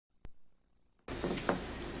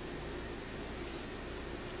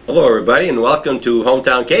Hello everybody and welcome to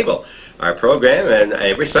Hometown Cable, our program, and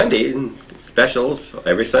every Sunday, specials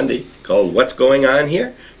every Sunday called What's Going On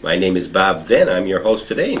Here. My name is Bob Venn, I'm your host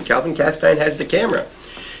today, and Calvin Castine has the camera.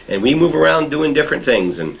 And we move around doing different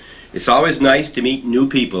things, and it's always nice to meet new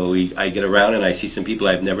people. I get around and I see some people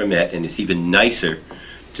I've never met, and it's even nicer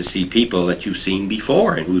to see people that you've seen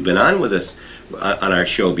before and who've been on with us on our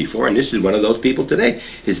show before, and this is one of those people today.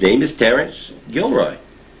 His name is Terrence Gilroy.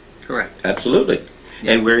 Correct. Absolutely.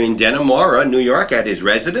 And we're in Dannemora, New York, at his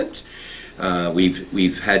residence.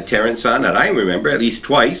 We've had Terrence on, that I remember, at least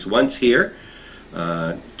twice. Once here,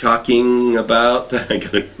 talking about, I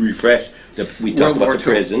gotta refresh, we talked about the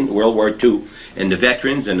prison, World War II, and the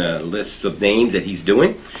veterans, and a list of names that he's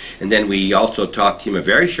doing. And then we also talked to him a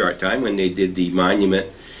very short time when they did the monument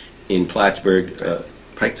in Plattsburgh,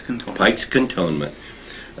 Pike's Cantonment. Pike's Cantonment.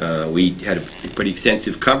 We had a pretty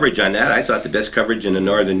extensive coverage on that. I thought the best coverage in the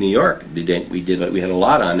northern New York. We had a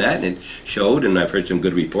lot on that, and it showed, and I've heard some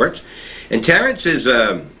good reports. And Terrence is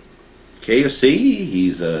KFC,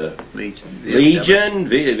 he's a Legion,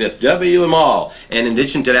 VFW, and all. And in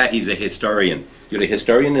addition to that, he's a historian. You're a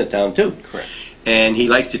historian in the town too. Correct. And he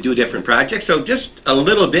likes to do different projects. So just a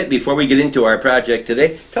little bit before we get into our project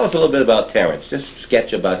today, tell us a little bit about Terrence. Just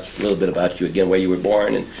sketch a little bit about you again, where you were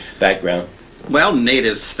born and background. Well,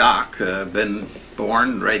 native stock. Been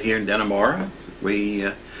born right here in Dannemora.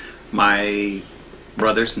 My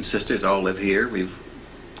brothers and sisters all live here. We've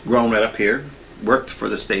grown right up here. Worked for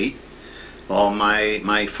the state. All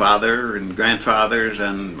my father and grandfathers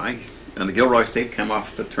and the Gilroy estate came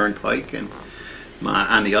off the turnpike, and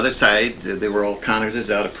on the other side they were all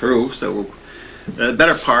Connorses out of Peru. So the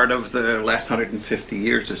better part of the last 150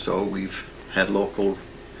 years or so, we've had local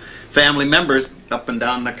family members up and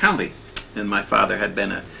down the county. And my father had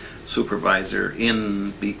been a supervisor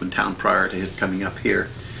in Beekman Town prior to his coming up here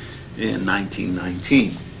in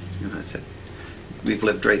 1919. And I said, we've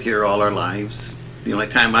lived right here all our lives. The only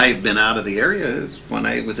time I've been out of the area is when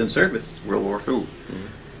I was in service, World War II.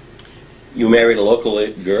 Mm-hmm. You married a local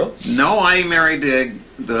girl? No, I married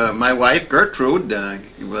my wife, Gertrude,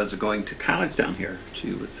 was going to college down here.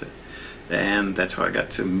 She was, and that's how I got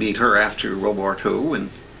to meet her after World War II. And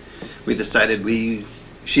we decided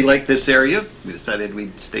she liked this area. We decided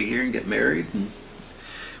we'd stay here and get married. And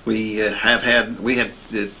we had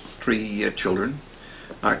 3 children.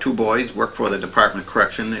 Our 2 boys work for the Department of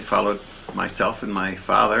Correction. They followed myself and my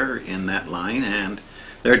father in that line, and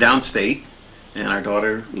they're downstate. And our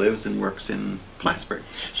daughter lives and works in Plattsburgh.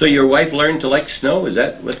 So your wife learned to like snow? Is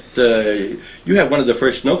that what you have one of the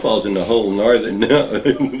first snowfalls in the whole northern,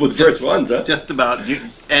 the first ones, huh? Just about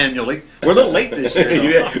annually. We're a little late this year.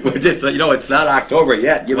 Yeah, we're just, it's not October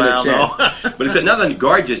yet. Give it a chance. No. But it's another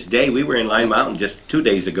gorgeous day. We were in Line Mountain just 2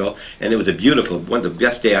 days ago, and it was a beautiful, one of the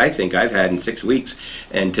best day I think I've had in 6 weeks.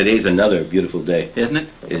 And today's another beautiful day. Isn't it?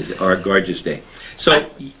 Is our gorgeous day. So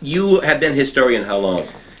you have been historian how long?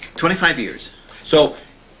 25 years. So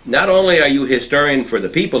not only are you a historian for the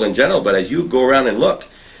people in general, but as you go around and look,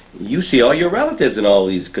 you see all your relatives in all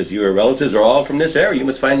these, because your relatives are all from this area. You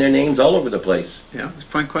must find their names all over the place. Yeah, we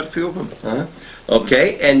find quite a few of them.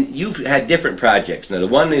 Okay, and you've had different projects. Now, the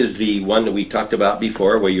one is the one that we talked about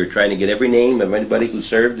before, where you're trying to get every name of anybody who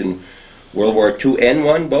served in World War II and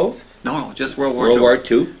I, both? No, just World War II. World War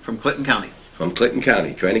II? From Clinton County. From Clinton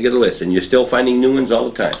County, trying to get a list. And you're still finding new ones all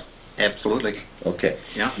the time? Absolutely. Okay.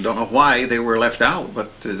 Yeah, don't know why they were left out, but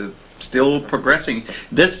still progressing.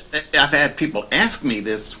 I've had people ask me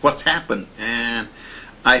this, what's happened, and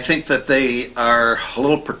I think that they are a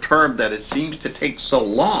little perturbed that it seems to take so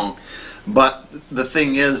long. But the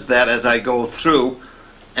thing is that as I go through,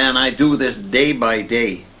 and I do this day by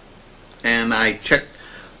day, and I check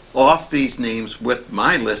off these names with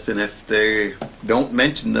my list, and if they don't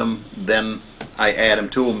mention them, then I add them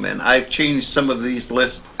to them. And I've changed some of these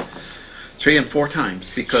lists 3 and 4 times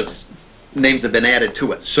because names have been added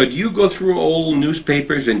to it. So do you go through old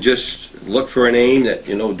newspapers and just look for a name that,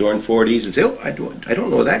 during 40s and say, oh, I don't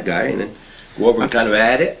know that guy, and then go over and kind of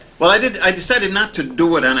add it? Well, I decided not to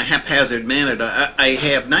do it on a haphazard manner. I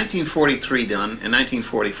have 1943 done and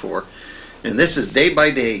 1944, and this is day by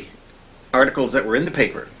day articles that were in the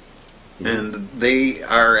paper, and they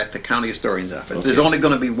are at the county historian's office. Okay. There's only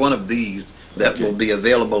going to be one of these that will be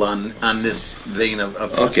available on this vein of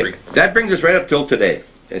history. Okay, that brings us right up till today.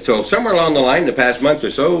 And so somewhere along the line, the past month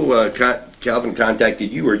or so, Calvin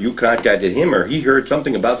contacted you, or you contacted him, or he heard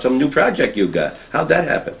something about some new project you got. How'd that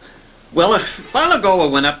happen? Well, a while ago I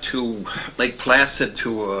went up to Lake Placid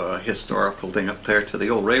to a historical thing up there to the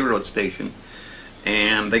old railroad station,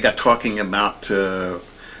 and they got talking about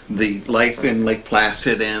the life in Lake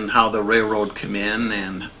Placid and how the railroad came in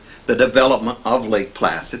and the development of Lake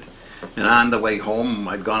Placid. And on the way home,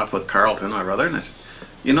 I'd gone up with Carlton, my brother, and I said,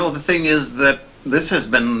 you know, the thing is that this has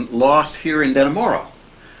been lost here in Dannemora.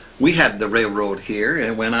 We had the railroad here, and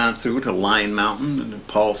it went on through to Lion Mountain, and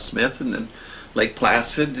Paul Smith, and then Lake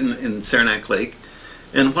Placid, and Saranac Lake.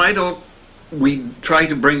 And why don't we try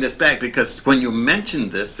to bring this back? Because when you mention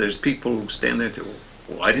this, there's people who stand there and say,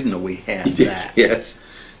 well, I didn't know we had that. Yes.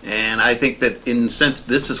 And I think that in a sense,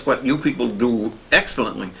 this is what you people do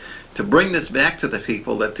excellently, to bring this back to the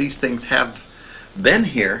people, that these things have been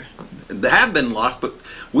here, they have been lost, but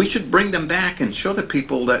we should bring them back and show the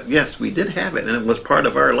people that, yes, we did have it, and it was part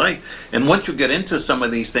of our life. And once you get into some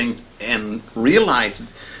of these things and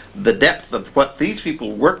realize the depth of what these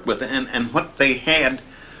people worked with and what they had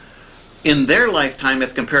in their lifetime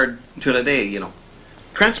as compared to today, you know,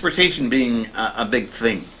 transportation being a big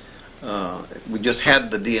thing. We just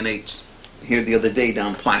had the D&H here the other day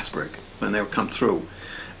down Plattsburgh when they come through.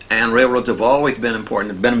 And railroads have always been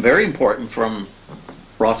important. They've been very important from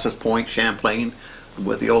Ross's Point, Champlain,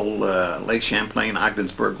 with the old Lake Champlain,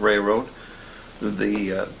 Ogdensburg Railroad,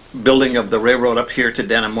 the building of the railroad up here to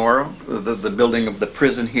Dannemora, the building of the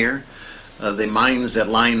prison here, the mines at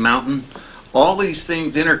Lion Mountain. All these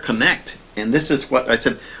things interconnect. And this is what I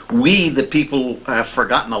said, we, the people, have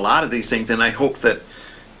forgotten a lot of these things, and I hope that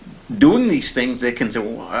doing these things, they can say,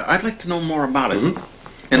 well, I'd like to know more about it.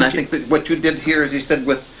 Mm-hmm. And I think that what you did here, as you said,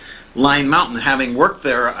 with Lion Mountain, having worked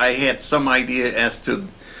there, I had some idea as to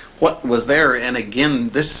what was there. And again,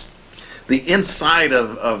 the inside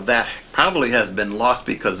of that probably has been lost,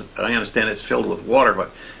 because I understand it's filled with water,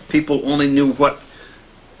 but people only knew what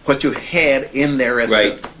you had in there. As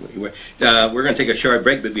right. We're going to take a short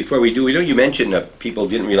break, but before we do, you mentioned that people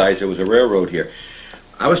didn't realize there was a railroad here.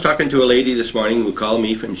 I was talking to a lady this morning who called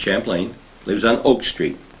me from Champlain, lives on Oak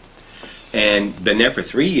Street, and been there for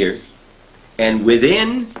 3 years, and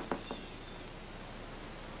within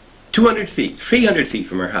 200 feet, 300 feet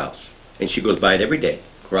from her house, and she goes by it every day,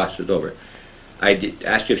 crosses over. I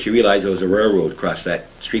asked her if she realized there was a railroad across that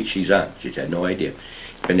street she's on. She had no idea.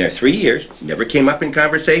 Been there 3 years, never came up in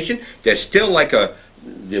conversation. There's still like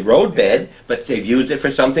the road bed, but they've used it for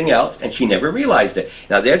something else, and she never realized it.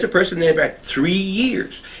 Now there's a person there for 3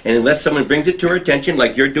 years, and unless someone brings it to her attention,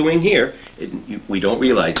 like you're doing here, we don't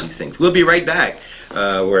realize these things. We'll be right back.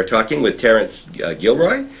 We're talking with Terrence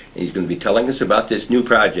Gilroy, and he's going to be telling us about this new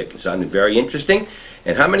project. It sounded very interesting.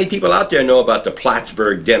 And how many people out there know about the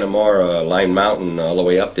Plattsburgh, Dannemora, Lion Mountain, all the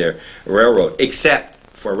way up there, railroad, except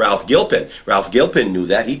for Ralph Gilpin. Ralph Gilpin knew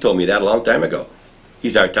that. He told me that a long time ago.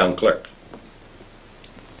 He's our town clerk.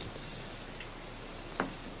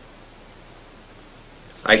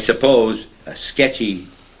 I suppose a sketchy,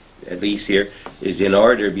 at least here, is in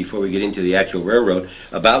order before we get into the actual railroad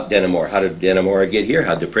about Dannemora. How did Dannemora get here?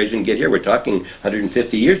 How did the prison get here? We're talking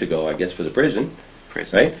 150 years ago, I guess, for the prison.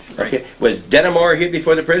 Right? Okay. Was Dannemora here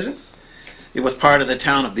before the prison? It was part of the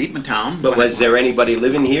town of Beekmantown. But was there anybody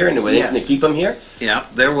living here, and was anything to keep them here? Yeah,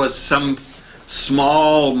 there was some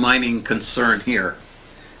small mining concern here.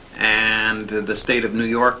 And the state of New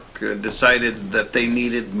York decided that they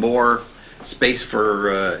needed more space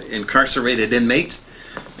for incarcerated inmates,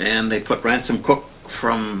 and they put Ransom Cook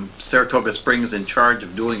from Saratoga Springs in charge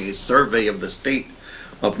of doing a survey of the state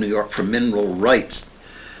of New York for mineral rights.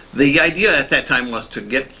 The idea at that time was to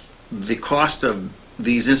get the cost of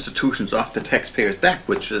these institutions off the taxpayers' back,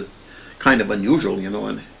 which is kind of unusual, you know,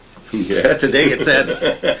 and yeah. Today it's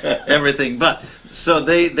everything but. So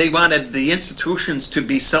they wanted the institutions to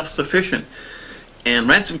be self-sufficient. And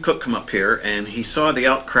Ransom Cook come up here, and he saw the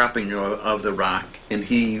outcropping of the rock, and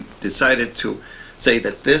he decided to say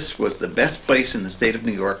that this was the best place in the state of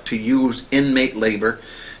New York to use inmate labor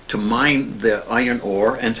to mine the iron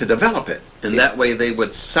ore and to develop it. And that way they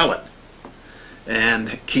would sell it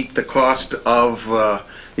and keep the cost of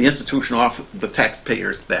the institution off the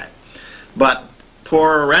taxpayers' back. But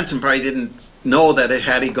poor Ransom probably didn't know that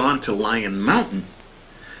had he gone to Lion Mountain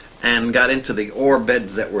and got into the ore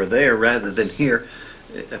beds that were there rather than here,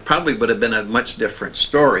 it probably would have been a much different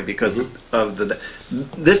story, because of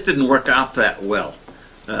this didn't work out that well.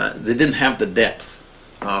 They didn't have the depth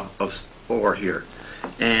of ore here.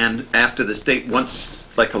 And after the state, once,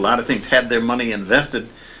 like a lot of things, had their money invested,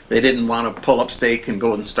 they didn't want to pull up stake and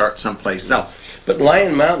go and start someplace else. But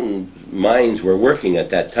Lion Mountain mines were working at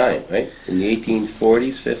that time, right? In the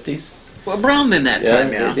 1840s, 50s? Well, around in that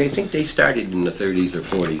time, yeah. They think they started in the 30s or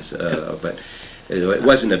 40s, but it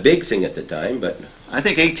wasn't a big thing at the time. But I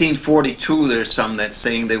think 1842, there's some that's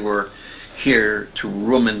saying they were here to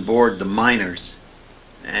room and board the miners.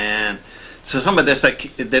 And so some of this,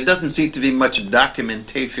 there doesn't seem to be much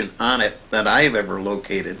documentation on it that I've ever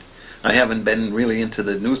located. I haven't been really into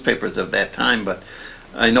the newspapers of that time, but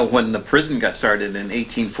I know when the prison got started in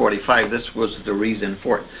 1845, this was the reason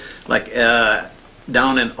for it. Like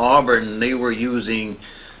down in Auburn, they were using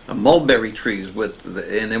mulberry trees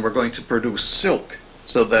and they were going to produce silk,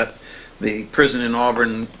 so that the prison in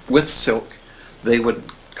Auburn with silk, they would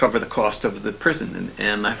cover the cost of the prison.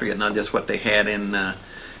 And I forget now just what they had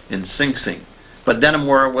in Sing Sing. But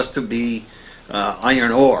Dannemora was to be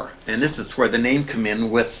iron ore, and this is where the name come in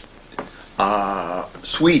with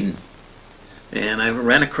Sweden. And I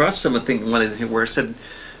ran across something where it said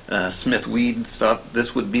Smith Weed thought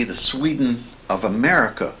this would be the Sweden of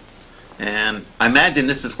America. And I imagine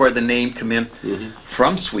this is where the name come in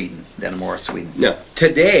from Sweden, Dannemora, Sweden. Now,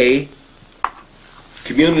 today,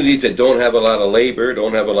 communities that don't have a lot of labor,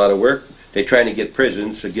 don't have a lot of work, they're trying to get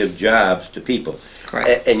prisons to give jobs to people.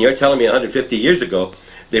 Correct. And you're telling me 150 years ago,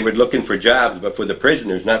 they were looking for jobs, but for the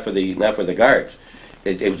prisoners, not for the guards.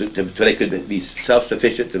 It was so they could be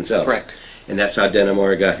self-sufficient themselves. Correct. And that's how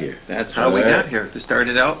Dannemora got here. That's how we got here. They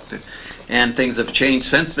started out, and things have changed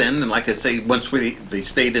since then. And like I say, once the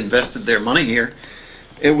state invested their money here,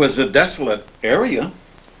 it was a desolate area,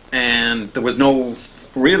 and there was no,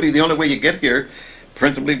 really the only way you get here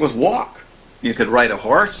principally was walk. You could ride a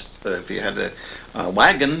horse if you had a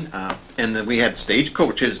wagon, and then we had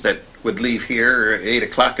stagecoaches that would leave here at 8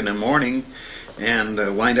 o'clock in the morning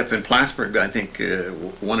and wind up in Plattsburgh, I think,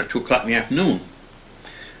 1 or 2 o'clock in the afternoon.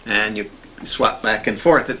 And you swap back and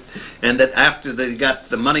forth. And that after they got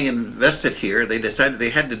the money invested here, they decided they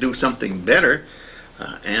had to do something better.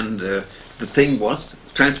 And the thing was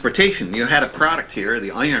transportation. You had a product here, the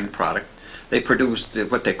iron product. They produced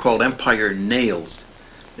what they called Empire nails,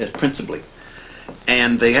 principally.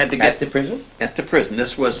 And they had to get at the prison. At the prison.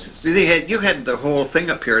 This was, see, you had the whole thing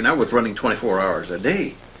up here, and that was running 24 hours a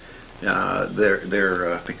day. You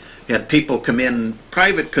had people come in,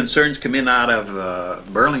 private concerns come in out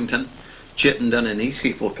of Burlington, Chittenden, and these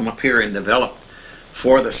people come up here and develop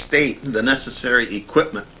for the state the necessary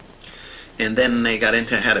equipment. And then they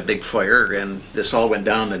had a big fire, and this all went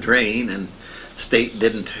down the drain, and state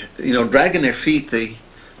didn't, dragging their feet, they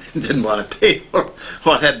didn't want to pay for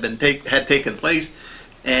what had taken place,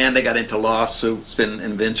 and they got into lawsuits, and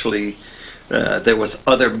eventually there was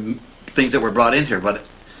other things that were brought in here. But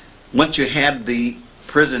once you had the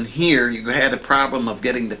prison here, you had a problem of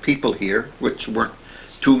getting the people here, which weren't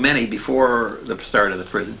too many before the start of the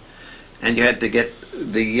prison, and you had to get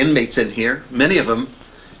the inmates in here. Many of them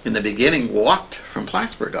in the beginning walked from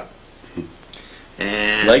Plattsburgh up.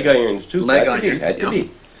 And leg irons too. Leg irons, had to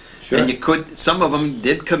be. Sure. And some of them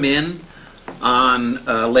did come in on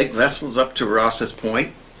lake vessels up to Ross's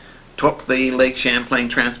Point, took the Lake Champlain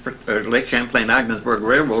Ogdensburg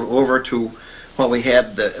Railroad over to what we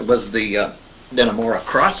had was the Dannemora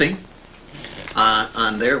crossing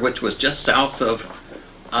on there, which was just south of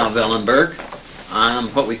Ellenburg, on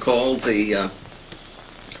what we call the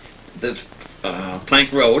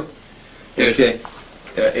Plank Road. Okay.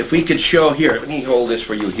 If we could show here, let me hold this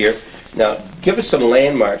for you here. Now, give us some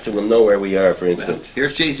landmarks so we'll know where we are, for instance. Well,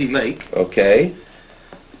 here's Jay-Z Lake. Okay.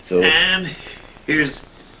 So. And here's...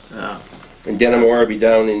 and Dannemora will be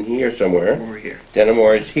down in here somewhere. Over here.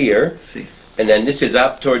 Dannemora is here. Let's see. And then this is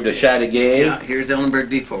up toward the Chateauguay. Yeah, here's Ellenburg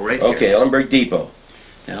Depot right here. Okay, Ellenburg Depot.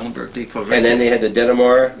 Ellenburg Depot right And then they had the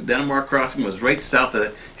Dannemora. Dannemora crossing was right south of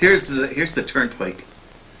that. Here's the turnpike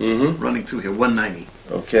running through here, 190.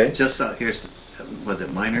 Okay. Just south, here's, was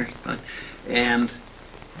it Minor? And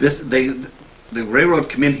the railroad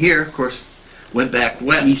come in here, of course, went back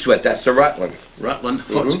west. East-west, that's the Rutland. Rutland,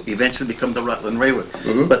 eventually become the Rutland Railroad.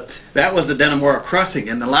 But that was the Dannemora crossing,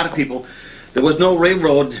 and a lot of people, there was no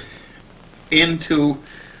railroad into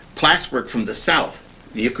Plattsburgh from the south.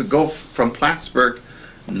 You could go from Plattsburgh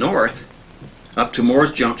north up to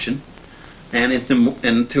Moore's Junction and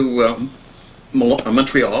into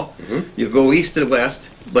Montreal. You go east to west,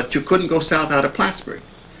 but you couldn't go south out of Plattsburgh.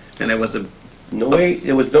 And there was no way.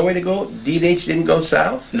 There was no way to go. D&H didn't go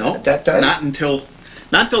south. No, at that time. Not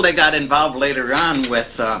until they got involved later on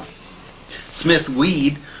with Smith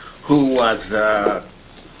Weed, who was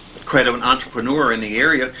quite an entrepreneur in the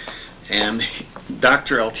area, and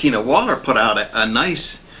Dr. Altina Waller put out a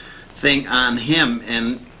nice thing on him,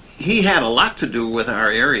 and he had a lot to do with our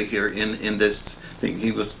area here in this thing.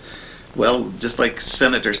 He was, well, just like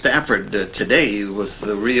Senator Stafford today, he was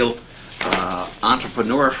the real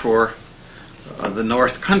entrepreneur for the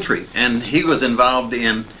North Country, and he was involved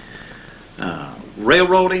in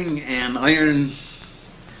railroading and iron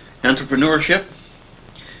entrepreneurship.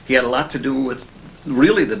 He had a lot to do with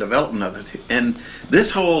really the development of it. And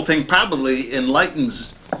this whole thing probably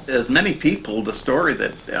enlightens as many people the story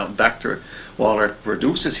that Dr. Waller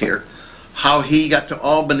produces here, how he got to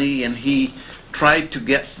Albany and he tried to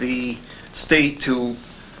get the state to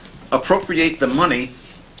appropriate the money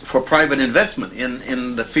for private investment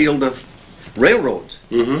in the field of railroads.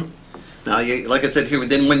 Mm-hmm. Now, like I said here,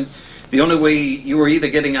 then when the only way you were either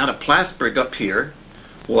getting out of Plattsburgh up here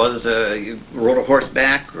was you rode a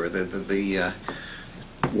horseback or the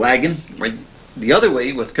wagon. Right? The other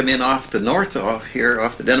way was come in off the north off here,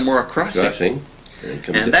 off the Dannemora crossing.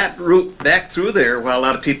 And that route back through there, while a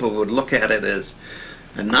lot of people would look at it as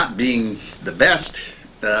not being the best,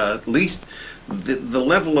 at least the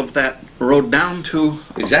level of that road down to...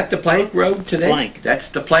 Is that the Plank Road today? Plank. That's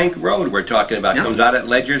the Plank Road we're talking about. Yeah. Comes out at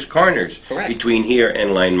Ledger's Corners. Correct. Between here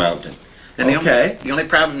and Line Mountain. And the only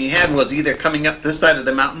problem you had was either coming up this side of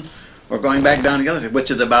the mountain or going back down the other side, which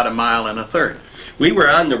is about 1.1 1/3. We were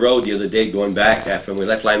on the road the other day going back after we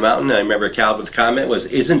left Line Mountain, and I remember Calvin's comment was,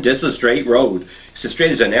 "Isn't this a straight road? It's as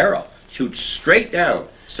straight as an arrow. Shoots straight down."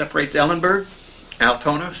 Separates Ellenburg,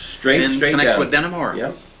 Altona, Straight and down. connects with Dannemora.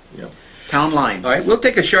 Yep. Yep. Town line. All right, we'll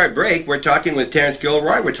take a short break. We're talking with Terrence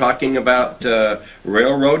Gilroy. We're talking about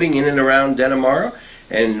railroading in and around Dannemora.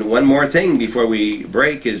 And one more thing before we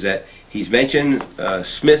break is that he's mentioned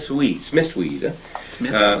Smithweed. Smithweed.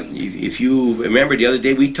 If you remember the other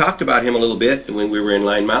day, we talked about him a little bit when we were in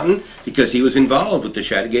Line Mountain because he was involved with the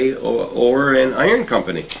Chateauguay Ore and Iron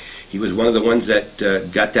Company. He was one of the ones that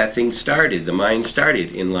got that thing started, the mine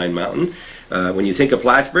started in Line Mountain. When you think of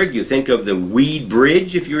Plattsburgh, you think of the Weed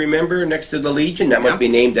Bridge, if you remember, next to the Legion. That must be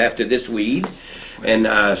named after this weed. And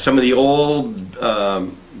some of the old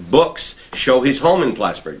books show his home in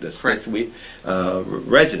Plattsburgh, the Smithweed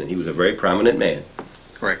resident. He was a very prominent man.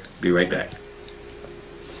 Correct. Be right back.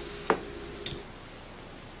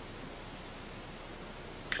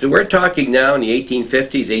 So we're talking now in the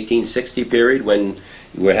 1850s, 1860 period when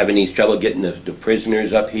we're having these trouble getting the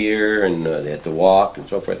prisoners up here and they had to walk and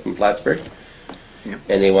so forth from Plattsburgh. Yep.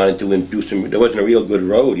 And they wanted to do some, there wasn't a real good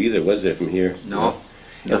road either, was there, from here? No.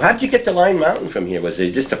 And how did you get to Line Mountain from here? Was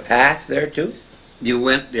there just a path there too? You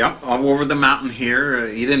went, all over the mountain here.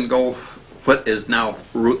 You didn't go what is now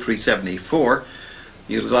Route 374.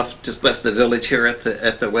 You just left the village here at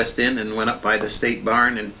the west end and went up by the state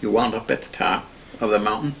barn, and you wound up at the top of the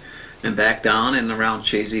mountain and back down and around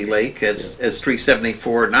Chazy Lake as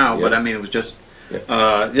 374 now. But I mean, it was just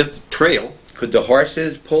a trail. Could the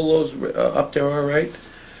horses pull those up there all right?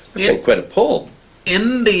 That's been quite a pull.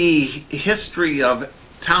 In the history of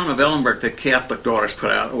town of Ellenburg that Catholic Daughters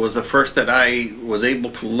put out, it was the first that I was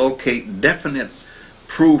able to locate definite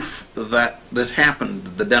proof that this happened,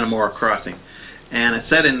 the Dannemora crossing. And it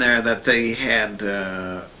said in there that they had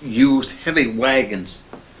used heavy wagons.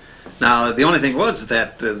 Now, the only thing was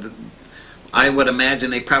that I would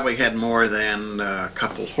imagine they probably had more than a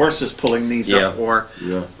couple horses pulling these up, or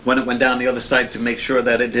when it went down the other side to make sure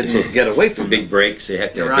that it didn't get away from big brakes. They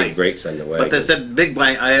had to have big brakes on the wagon. But they said big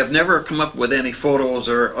bike. I have never come up with any photos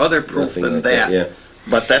or other proof than like that.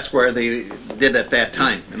 But that's where they did at that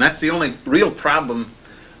time. And that's the only real problem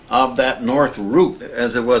of that north route,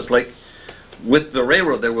 as it was like with the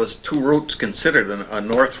railroad, there was two routes considered, a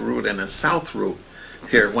north route and a south route.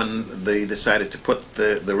 Here, when they decided to put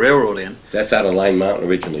the railroad in. That's out of Line Mountain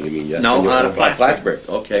originally, you mean? No, out of Plattsburgh.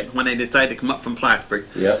 Okay. When they decided to come up from Plattsburgh.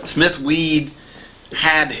 Smith Weed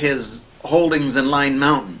had his holdings in Line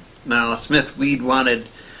Mountain. Now, Smith Weed wanted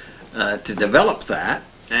to develop that,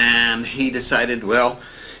 and he decided, well,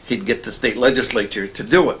 he'd get the state legislature to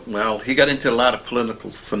do it. Well, he got into a lot of political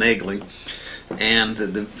finagling, and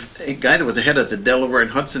the guy that was the head of the Delaware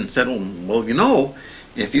and Hudson said, well, you know,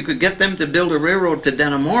 if you could get them to build a railroad to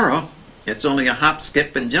Dannemora, it's only a hop,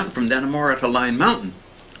 skip, and jump from Dannemora to Line Mountain.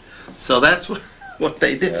 So that's what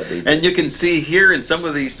they did. And you can see here in some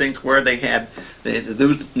of these things where they had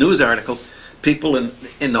the news article, people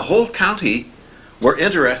in the whole county were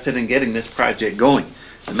interested in getting this project going.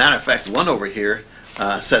 As a matter of fact, one over here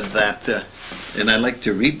said that, and I like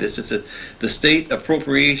to read this, it says, the state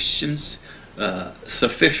appropriations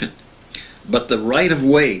sufficient, but the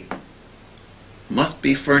right-of-way must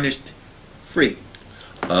be furnished free.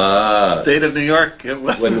 State of New York. It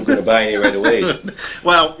wasn't going to buy any right away.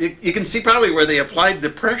 Well, you can see probably where they applied the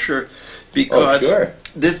pressure, because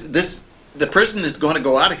the prison is going to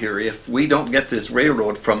go out of here if we don't get this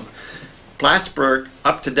railroad from Plattsburgh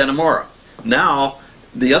up to Dannemora. Now,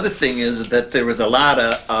 the other thing is that there was a lot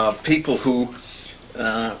of people who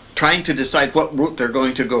trying to decide what route they're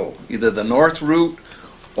going to go, either the north route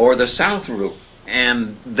or the south route,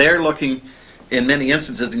 and they're looking in many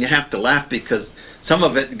instances, and you have to laugh because some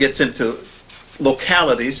of it gets into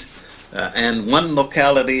localities, and one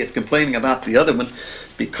locality is complaining about the other one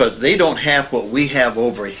because they don't have what we have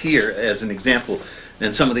over here, as an example.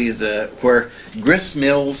 And some of these where grist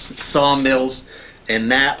mills, sawmills,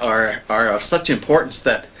 and that are of such importance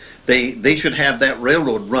that they should have that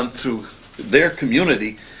railroad run through their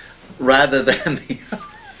community rather than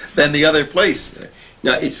the other place.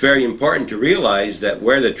 Now, it's very important to realize that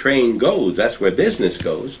where the train goes, that's where business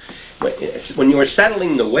goes. When you were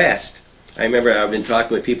settling the West, I remember I've been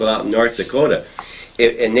talking with people out in North Dakota,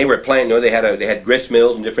 and they were planning, they had grist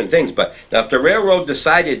mills and different things. But now, if the railroad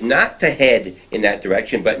decided not to head in that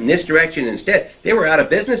direction, but in this direction instead, they were out of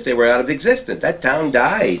business. They were out of existence. That town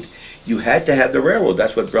died. You had to have the railroad.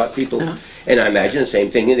 That's what brought people. And I imagine the same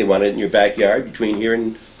thing. They wanted it in your backyard between here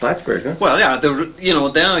and Plattsburgh, huh? Well, yeah.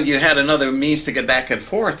 Then you had another means to get back and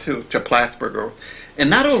forth to Plattsburgh, and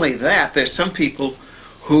not only that, there's some people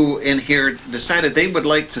who in here decided they would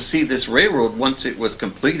like to see this railroad once it was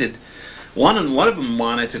completed. One of them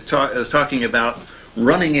wanted to talk. Was talking about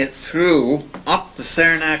running it through up the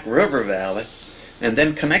Saranac River Valley, and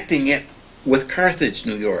then connecting it with Carthage,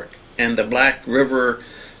 New York, and the Black River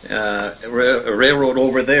Railroad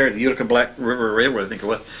over there, the Utica Black River Railroad, I think it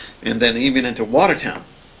was, and then even into Watertown.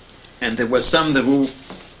 And there was some who,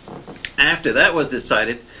 after that was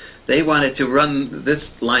decided, they wanted to run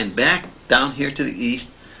this line back down here to the east,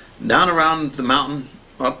 down around the mountain,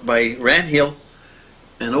 up by Rand Hill,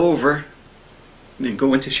 and over, and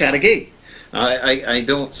go into Chateauguay. I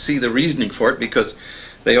don't see the reasoning for it because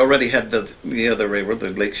they already had the other railroad, the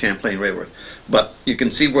Lake Champlain Railroad. But you can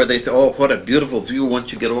see where they say, oh, what a beautiful view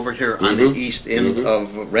once you get over here on the east end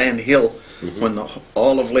of Rand Hill, when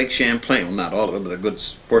all of Lake Champlain, well, not all of it, but a good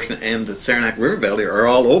portion, and the Saranac River Valley are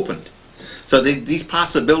all opened. So these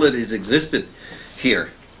possibilities existed here.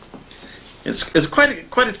 It's quite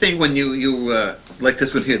a thing when you like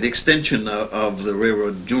this one here, the extension of the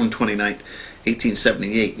railroad, June 29th,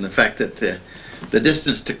 1878, and the fact that the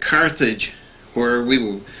distance to Carthage, where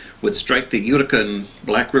we would strike the Utica and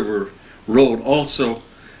Black River Road, also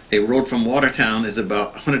a road from Watertown, is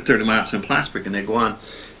about 130 miles from Plattsburgh, and they go on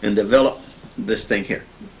and develop this thing here.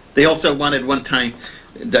 They also wanted one time,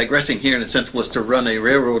 digressing here in a sense, was to run a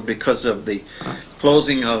railroad because of the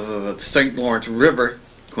closing of the St. Lawrence River.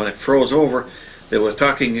 When it froze over, they was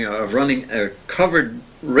talking of running a covered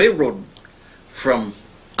railroad from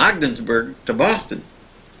Ogdensburg to Boston.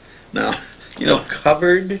 Now, a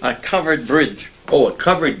covered bridge. Oh, a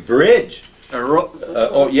covered bridge.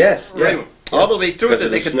 Oh, yes. Yeah. All the way through it,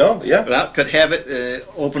 they could snow. Yeah. Could have it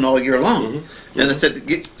open all year long. And it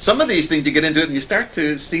said some of these things you get into it and you start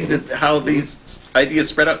to see how these ideas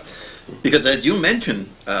spread out. Because as you mentioned,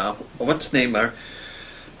 what's his name? Our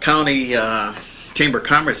county Chamber of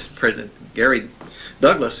Commerce President Gary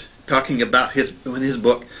Douglas, talking about in his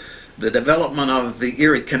book, the development of the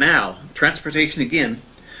Erie Canal, transportation again.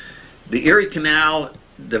 The Erie Canal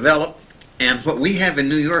developed, and what we have in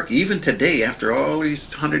New York, even today, after all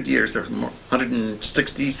these 100 years, or more,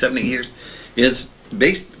 160, 70 years, is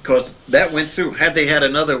based because that went through. Had they had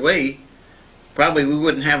another way, probably we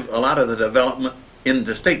wouldn't have a lot of the development in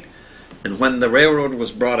the state. And when the railroad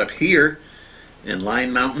was brought up here in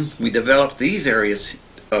Line Mountain, we developed these areas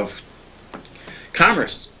of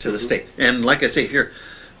commerce to the state. And like I say here,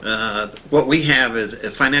 what we have is a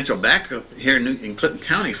financial backup here in Clinton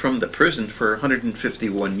County from the prison for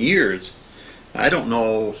 151 years. I don't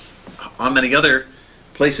know how many other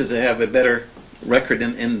places that have a better record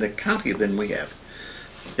in the county than we have.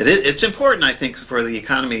 It's important, I think, for the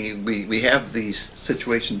economy. We have these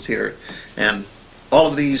situations here, and all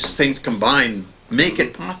of these things combined make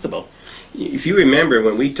it possible. If you remember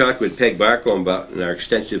when we talked with Peg Barcombe about our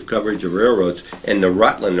extensive coverage of railroads and the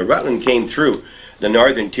Rutland came through the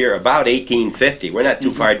northern tier about 1850. We're not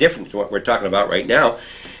too far different from what we're talking about right now.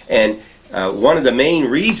 And one of the main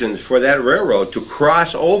reasons for that railroad to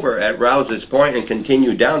cross over at Rouse's Point and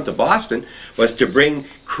continue down to Boston was to bring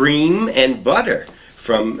cream and butter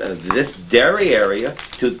from this dairy area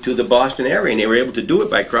to the Boston area. And they were able to do it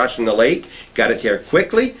by crossing the lake, got it there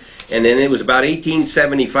quickly. And then it was about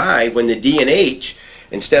 1875 when the D&H,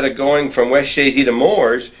 instead of going from West Chazy to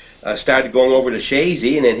Moores, started going over to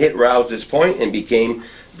Chazy and then hit Rouse's Point and became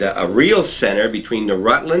a real center between the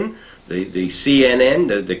Rutland, the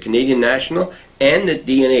CNN, the Canadian National, and the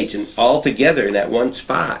D&H, and all together in that one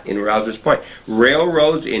spot in Rouse's Point.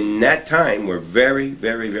 Railroads in that time were very,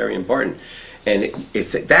 very, very important. And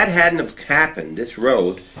if that hadn't have happened, this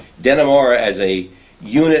road, Dannemora as a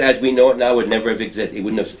unit as we know it now would never have existed. It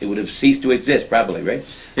would have ceased to exist, probably, right?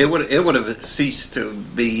 It would have ceased to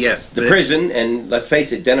be, yes. The prison, and let's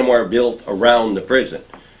face it, Dannemora built around the prison.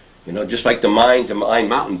 You know, just like the mine to Line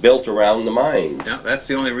Mountain built around the mines. Yeah, that's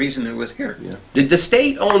the only reason it was here. Yeah. Did the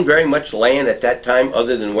state own very much land at that time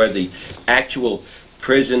other than where the actual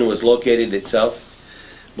prison was located itself?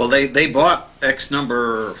 Well, they bought X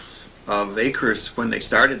number of acres when they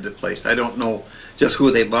started the place. I don't know just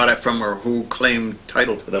who they bought it from or who claimed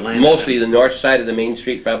title to the land. Mostly the north side of the main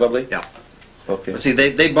street, probably? Yeah. Okay. But see,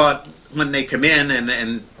 they bought, when they come in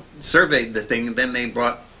and surveyed the thing, then they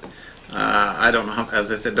bought, I don't know, how,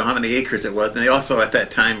 as I said, don't know how many acres it was. And they also, at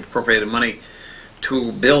that time, appropriated money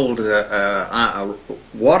to build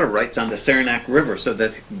water rights on the Saranac River so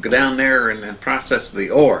that they could go down there and process the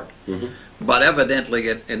ore. Mm-hmm. But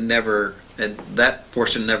evidently, that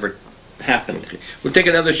portion never happened. Okay. We'll take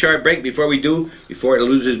another short break before it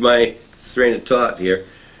loses my train of thought here.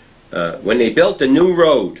 When they built the new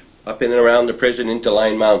road up in and around the prison into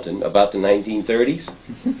Line Mountain, about the 1930s,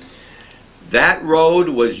 that road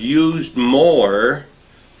was used more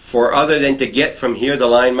for other than to get from here to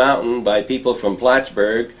Line Mountain by people from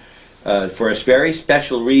Plattsburgh for a very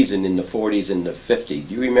special reason in the 40s and the 50s.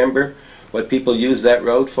 Do you remember what people used that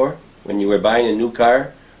road for when you were buying a new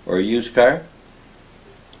car or a used car?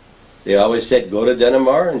 They always said, go to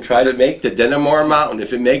Dannemora and try to make the Dannemora Mountain.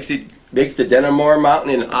 If it makes the Dannemora Mountain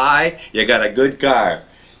in high, you got a good car.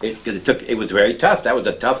 It was very tough. That was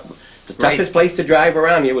the toughest place to drive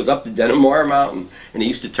around here was up the Dannemora Mountain. And they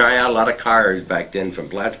used to try out a lot of cars back then from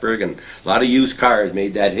Plattsburgh, and a lot of used cars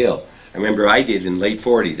made that hill. I remember I did in the late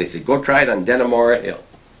 40s. They said, go try it on Dannemora Hill.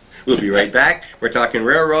 We'll be right back. We're talking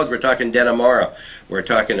railroads. We're talking Dannemora. We're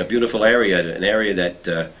talking a beautiful area, an area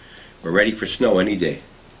that we're ready for snow any day.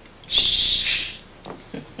 Shh.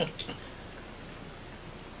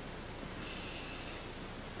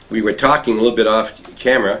 We were talking a little bit off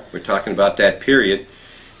camera. We're talking about that period,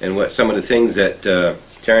 and what some of the things that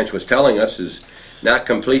Terrence was telling us is not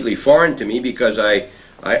completely foreign to me because I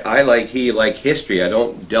like history. I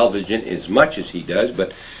don't delve in as much as he does,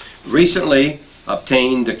 but recently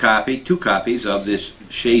obtained two copies of this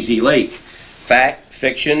Chazy Lake. Fact,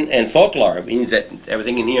 fiction, and folklore. It means that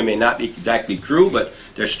everything in here may not be exactly true, but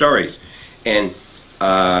they're stories. And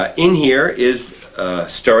in here is a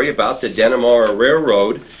story about the Dannemora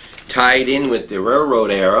Railroad tied in with the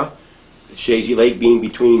railroad era, Chazy Lake being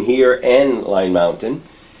between here and Line Mountain.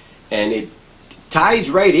 And it ties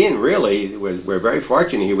right in, really. We're very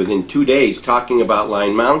fortunate here within 2 days talking about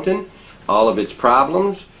Line Mountain, all of its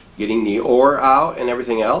problems, getting the ore out and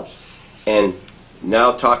everything else. And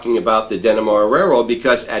now talking about the Dannemora Railroad,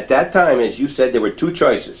 because at that time, as you said, there were two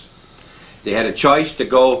choices. They had a choice to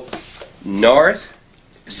go north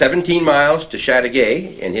 17 miles to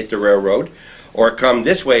Chateauguay and hit the railroad, or come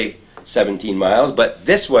this way 17 miles, but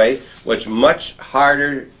this way was much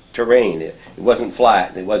harder terrain. It wasn't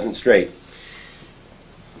flat, it wasn't straight.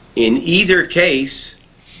 In either case,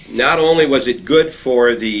 not only was it good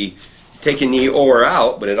for the taking the ore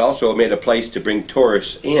out, but it also made a place to bring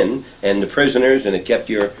tourists in and the prisoners, and it kept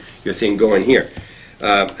your thing going here.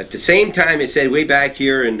 At the same time, it said way back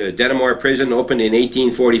here in the Dannemora prison, opened in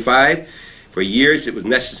 1845. For years, it was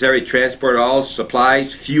necessary to transport all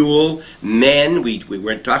supplies, fuel, men, we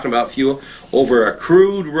weren't talking about fuel, over a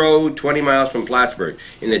crude road 20 miles from Plattsburgh.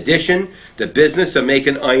 In addition, the business of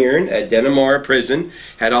making iron at Dannemora prison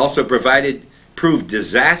had also proved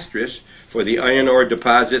disastrous, for the iron ore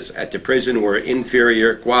deposits at the prison were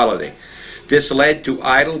inferior quality. This led to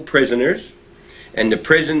idle prisoners, and the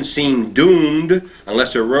prison seemed doomed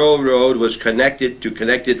unless a railroad was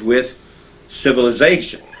connected with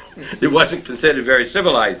civilization. It wasn't considered very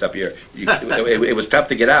civilized up here. It was tough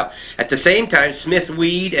to get out. At the same time, Smith,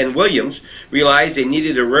 Weed, and Williams realized they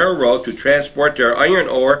needed a railroad to transport their iron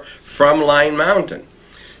ore from Line Mountain.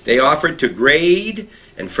 They offered to grade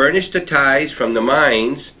and furnish the ties from the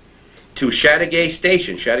mines to Chateauguay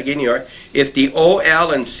Station, Chateauguay, New York, if the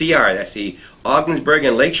OL and CR, that's the Ogdensburg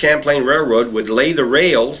and Lake Champlain Railroad, would lay the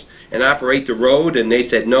rails and operate the road, and they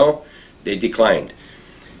said no, they declined.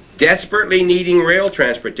 Desperately needing rail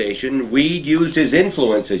transportation, Weed used his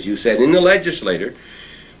influence, as you said, in the legislature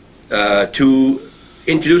to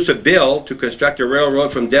introduce a bill to construct a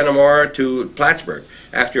railroad from Dannemora to Plattsburgh.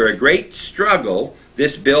 After a great struggle,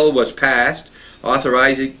 this bill was passed,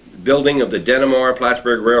 authorizing building of the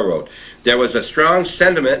Dannemora-Plattsburgh Railroad. There was a strong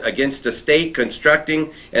sentiment against the state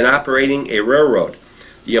constructing and operating a railroad.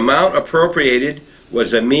 The amount appropriated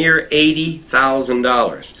was a mere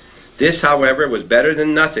 $80,000. This, however, was better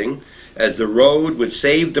than nothing, as the road would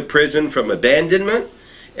save the prison from abandonment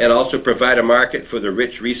and also provide a market for the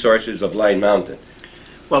rich resources of Line Mountain.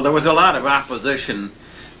 Well, there was a lot of opposition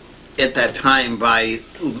at that time by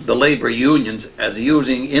the labor unions as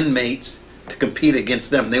using inmates to compete against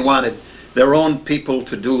them. They wanted their own people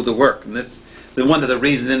to do the work. And that's one of the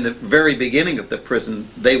reasons in the very beginning of the prison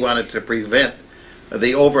they wanted to prevent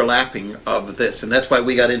the overlapping of this. And that's why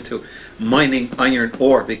we got into mining iron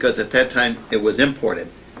ore, because at that time it was imported.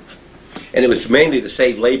 And it was mainly to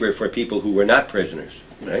save labor for people who were not prisoners,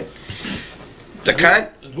 right?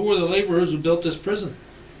 And who were the laborers who built this prison?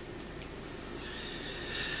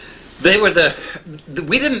 They were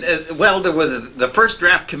we didn't, well, there was, the first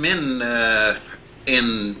draft come in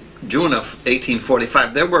June of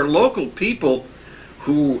 1845. There were local people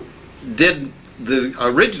who did the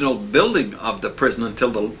original building of the prison until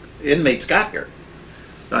the inmates got here.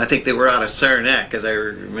 I think they were out of Saranac, as I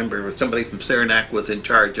remember somebody from Saranac was in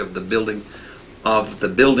charge of the building of the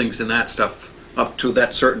buildings and that stuff up to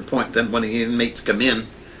that certain point. Then when the inmates come in,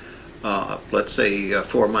 let's say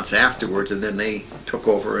 4 months afterwards, and then they took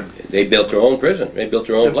over and they built their own prison. They built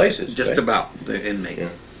their own places. Just right? about the inmate. Yeah.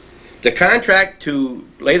 The contract to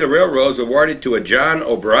lay the railroads awarded to a John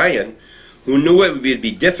O'Brien, who knew it would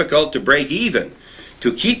be difficult to break even.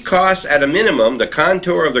 To keep costs at a minimum, the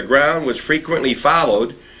contour of the ground was frequently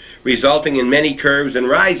followed, resulting in many curves and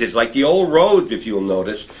rises. Like the old roads, if you'll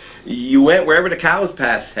notice, you went wherever the cows'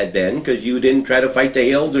 paths had been, because you didn't try to fight the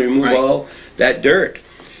hills or remove all that dirt.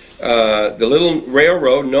 The little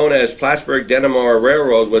railroad, known as Plattsburgh-Dannemora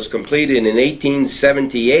Railroad, was completed in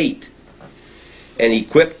 1878 and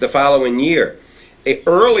equipped the following year.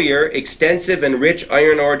 Earlier, extensive and rich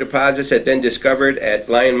iron ore deposits had been discovered at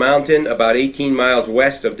Lion Mountain, about 18 miles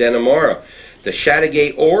west of Dannemora. The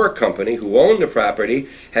Chateauguay Ore Company, who owned the property,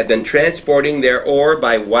 had been transporting their ore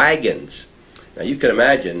by wagons. Now you can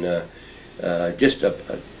imagine just a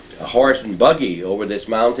horse and buggy over this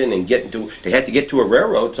mountain and they had to get to a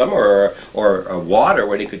railroad somewhere or a water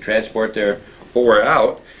where they could transport their ore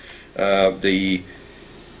out. The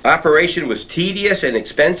operation was tedious and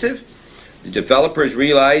expensive. The developers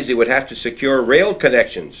realized they would have to secure rail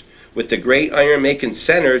connections with the great iron-making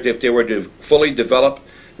centers if they were to fully develop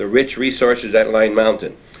the rich resources at Lion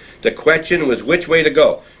Mountain. The question was which way to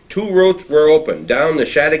go. Two routes were open, down the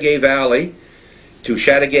Chateauguay Valley to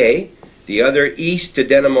Chateauguay, the other east to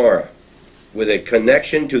Dannemora, with a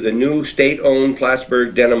connection to the new state-owned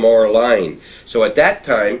Plattsburgh-Dannemora line. So at that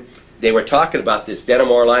time, they were talking about this.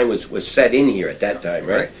 Dannemora line was set in here at that time,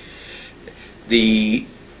 right? The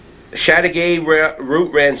Chateauguay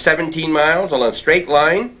route ran 17 miles along a straight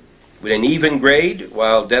line with an even grade,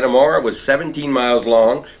 while Dannemora was 17 miles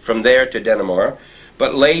long from there to Dannemora,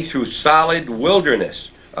 but lay through solid wilderness,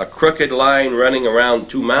 a crooked line running around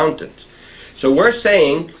two mountains. So we're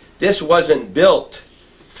saying this wasn't built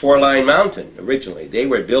for Lion Mountain originally. They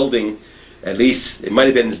were building, at least it might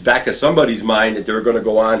have been in the back of somebody's mind, that they were going to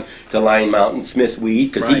go on to Lion Mountain, Smith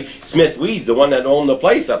Weed, because Smith Weed's the one that owned the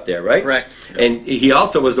place up there, right? Correct. And he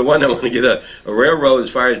also was the one that wanted to get a railroad as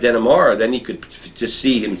far as Dannemora. Then he could just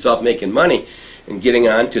see himself making money and getting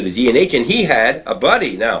on to the D&H. And he had a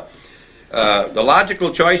buddy. Now, the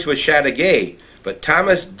logical choice was Chateauguay, but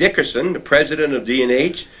Thomas Dickerson, the president of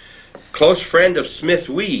D&H, close friend of Smith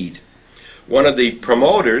Weed, one of the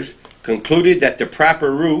promoters, concluded that the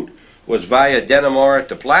proper route was via Dannemora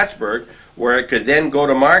to Plattsburgh, where it could then go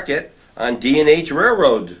to market on D&H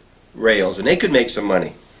railroad rails, and they could make some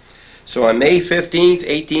money. So on May 15th,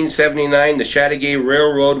 1879, the Chateauguay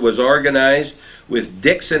Railroad was organized with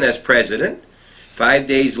Dixon as president. 5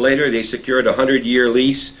 days later, they secured a 100-year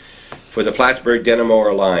lease for the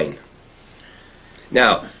Plattsburgh-Dannemora line.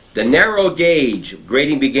 Now, the narrow gauge,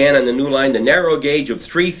 grading began on the new line. The narrow gauge of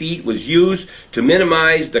 3 feet was used to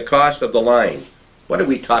minimize the cost of the line. What are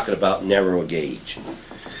we talking about, narrow gauge?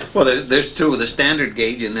 Well, there's two, the standard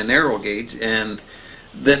gauge and the narrow gauge, and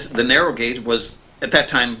the narrow gauge was at that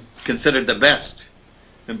time considered the best,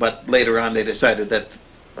 but later on they decided that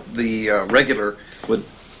the regular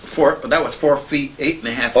that was 4 feet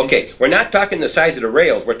 8.5 Okay, inches. we're not talking the size of the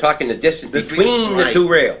rails. We're talking the distance between the two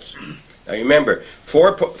rails. Now remember,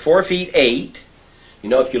 4 feet 8. You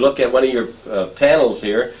know, if you look at one of your panels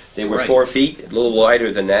here, they were 4 feet, a little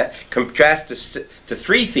wider than that. Contrast to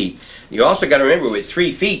 3 feet. You also got to remember, with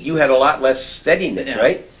 3 feet, you had a lot less steadiness,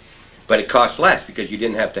 right? But it cost less because you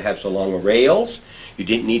didn't have to have so long of rails. You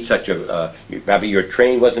didn't need such a, probably your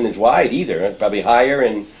train wasn't as wide either, probably higher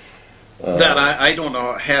and... that I don't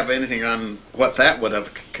know, have anything on what that would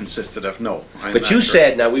have consisted of, no. But you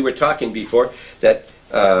said, now we were talking before, that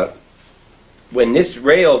when this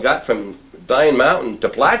rail got from Lion Mountain to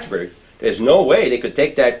Plattsburgh, there's no way they could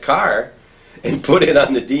take that car and put it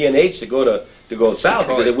on the D&H to go south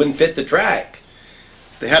because it wouldn't fit the track.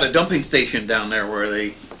 They had a dumping station down there where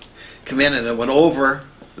they come in and it went over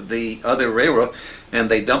the other railroad,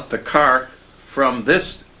 and they dumped the car from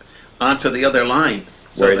this onto the other line.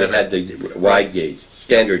 where they had the wide gauge,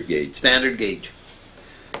 standard gauge. Standard gauge.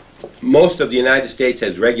 Most of the United States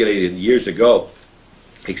has regulated years ago,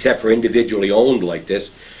 except for individually owned like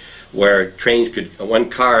this, where trains could, one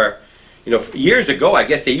car, you know, years ago, I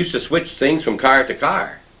guess they used to switch things from car to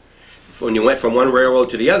car. When you went from one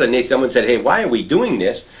railroad to the other, and someone said, hey, why are we doing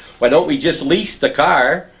this? Why don't we just lease the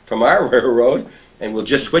car from our railroad and we'll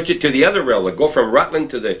just switch it to the other railroad, go from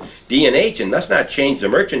Rutland to the D&H, and let's not change the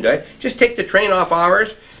merchandise. Just take the train off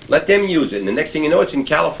ours, let them use it, and the next thing you know, it's in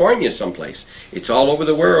California someplace. It's all over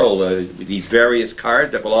the world, these various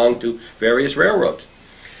cars that belong to various railroads.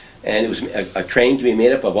 And it was a train to be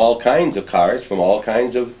made up of all kinds of cars from all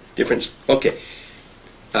kinds of different... Okay.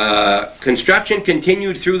 Construction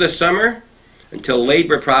continued through the summer until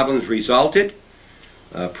labor problems resulted.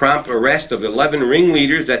 Prompt arrest of 11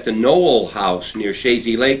 ringleaders at the Knoll House near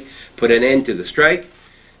Chazy Lake put an end to the strike.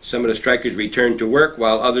 Some of the strikers returned to work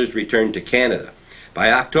while others returned to Canada.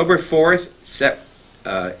 By October 4th,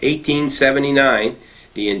 1879,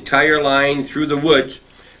 the entire line through the woods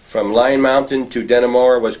from Lion Mountain to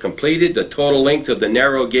Dannemora was completed. The total length of the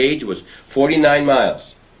narrow gauge was 49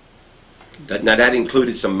 miles. Now that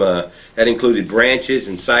included branches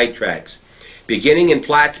and side tracks. Beginning in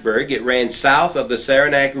Plattsburgh, it ran south of the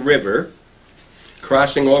Saranac River,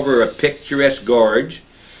 crossing over a picturesque gorge,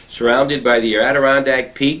 surrounded by the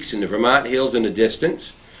Adirondack Peaks and the Vermont Hills in the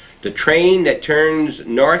distance. The train that turns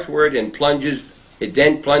northward and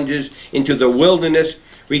then plunges into the wilderness,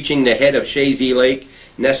 reaching the head of Chazy Lake,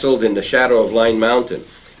 nestled in the shadow of Line Mountain.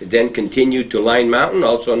 It then continued to Line Mountain,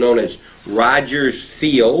 also known as Rogers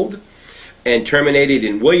Field, and terminated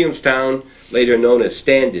in Williamstown, later known as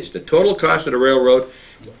Standish. The total cost of the railroad,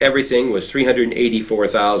 everything, was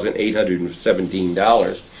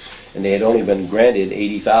 $384,817, and they had only been granted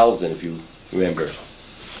 $80,000, if you remember.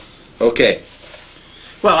 Okay.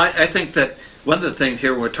 Well, I think that one of the things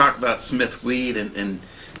here, when we're talking about Smith Weed and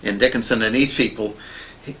Dickinson and these people,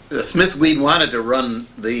 Smith Weed wanted to run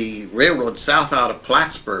the railroad south out of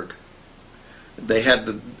Plattsburgh. They had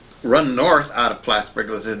the run north out of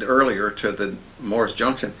Plattsburgh, as I said earlier, to the Morris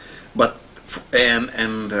Junction, but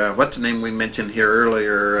what's the name we mentioned here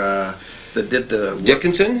earlier that did the work?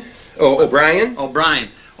 Dickinson? Oh, O'Brien?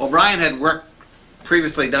 O'Brien had worked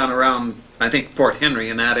previously down around, I think, Port Henry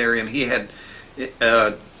in that area, and he had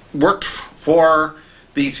worked for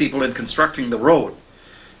these people in constructing the road.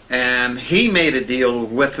 And he made a deal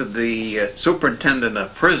with the superintendent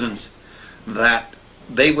of prisons that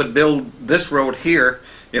they would build this road here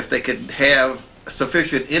if they could have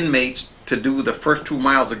sufficient inmates to do the first 2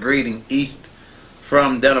 miles of grading east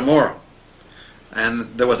from Dannemora.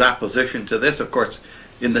 And there was opposition to this, of course,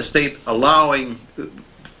 in the state allowing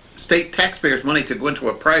state taxpayers' money to go into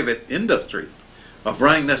a private industry of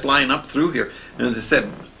running this line up through here. And as I said,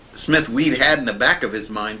 Smith Weed had in the back of his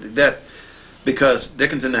mind that because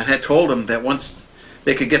Dickinson had told him that once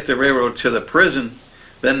they could get the railroad to the prison,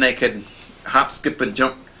 then they could hop, skip, and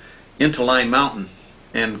jump into Line Mountain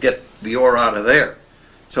and get the ore out of there.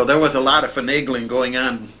 So there was a lot of finagling going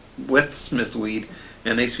on with Smith Weed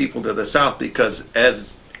and these people to the south, because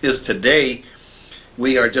as is today,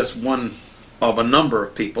 we are just one of a number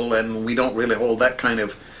of people, and we don't really hold that kind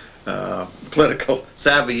of political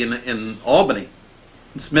savvy in Albany.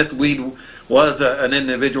 Smith Weed was an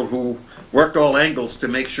individual who worked all angles to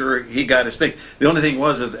make sure he got his thing. The only thing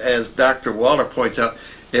was, as Dr. Waller points out,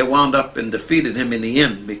 it wound up and defeated him in the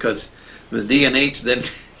end, because the D&H then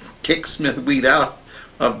kicked Smith Weed out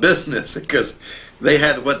of business because they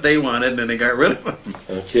had what they wanted and they got rid of him.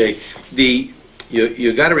 Okay.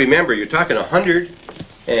 You got to remember, you're talking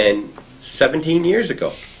 117 years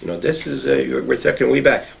ago. You know, this is we're taking way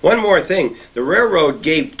back. One more thing: the railroad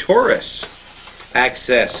gave tourists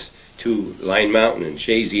access to Line Mountain and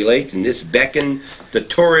Chazy Lake, and this beckoned the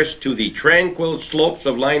tourists to the tranquil slopes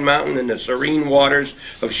of Line Mountain and the serene waters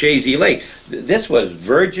of Chazy Lake. This was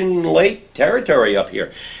Virgin Lake territory up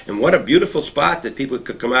here, and what a beautiful spot that people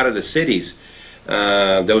could come out of the cities.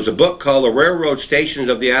 There was a book called The Railroad Stations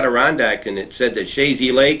of the Adirondack, and it said that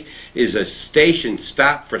Chazy Lake is a station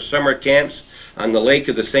stopped for summer camps on the lake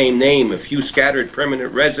of the same name, a few scattered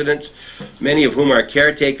permanent residents, many of whom are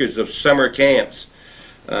caretakers of summer camps.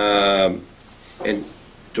 And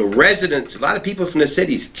the residents, a lot of people from the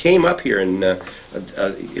cities came up here, and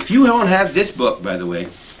if you don't have this book, by the way,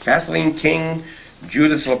 Kathleen King,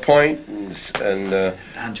 Judith LaPointe, and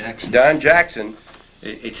Don Jackson,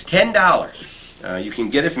 it's $10. You can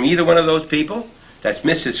get it from either one of those people. That's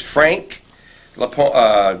Mrs. Frank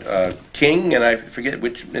King, and I forget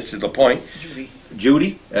which Mrs. LaPointe.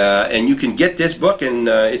 Judy. And you can get this book, and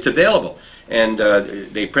it's available. And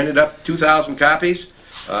they printed up 2,000 copies.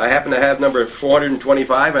 I happen to have number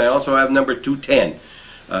 425, and I also have number 210.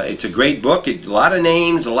 It's a great book. It's a lot of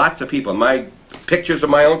names, lots of people. My pictures of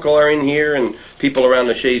my uncle are in here, and people around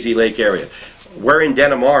the Chazy Lake area. We're in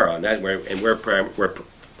Dannemora, and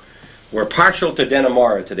we're partial to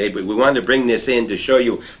Dannemora today, but we wanted to bring this in to show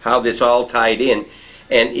you how this all tied in.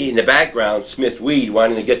 And in the background, Smith Weed,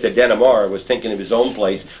 wanting to get to Dannemora, was thinking of his own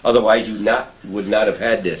place. Otherwise, you would not have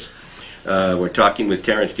had this. We're talking with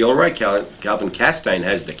Terrence Gilroy. Calvin Castine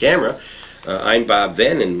has the camera. I'm Bob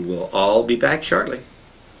Venn, and we'll all be back shortly.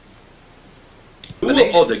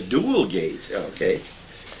 The dual gauge. Okay.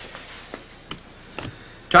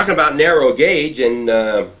 Talking about narrow gauge, and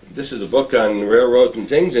this is a book on railroads and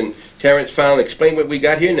things, and Terrence explain what we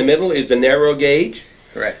got here in the middle is the narrow gauge.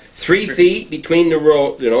 Correct. 3 feet between the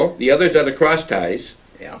row, the others are the cross ties.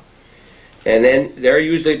 Yeah. And then they're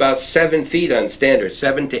usually about 7 feet on standard,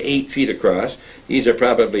 7 to 8 feet across. These are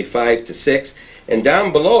probably 5 to 6. And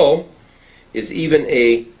down below is even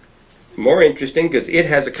a more interesting because it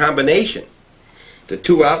has a combination. The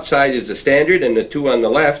 2 outside is the standard, and the 2 on the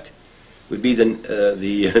left would be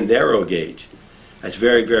the narrow gauge. That's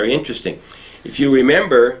very, very interesting. If you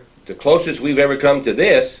remember, the closest we've ever come to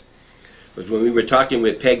this was when we were talking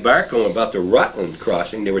with Peg Barcombe about the Rutland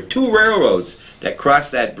crossing. There were 2 railroads that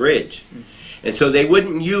crossed that bridge. And so they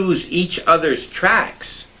wouldn't use each other's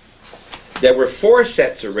tracks. There were 4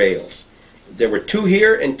 sets of rails. There were 2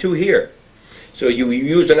 here and 2 here. So you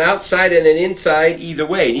used an outside and an inside either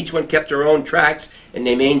way. And each one kept their own tracks, and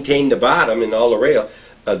they maintained the bottom and all the rail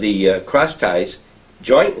of the cross ties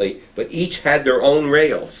jointly, but each had their own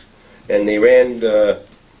rails. And they ran,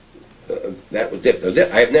 that was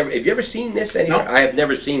it. Have you ever seen this anywhere? No. I have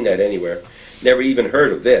never seen that anywhere. Never even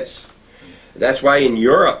heard of this. That's why in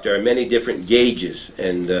Europe there are many different gauges,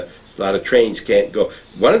 and a lot of trains can't go.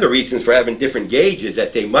 One of the reasons for having different gauges is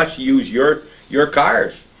that they must use your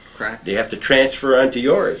cars. Correct. They have to transfer onto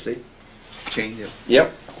yours, see? Change it.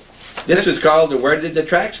 Yep. This is called Where Did the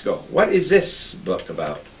Tracks Go? What is this book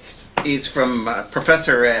about? He's from a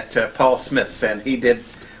professor at Paul Smith's, and he did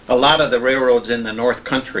a lot of the railroads in the North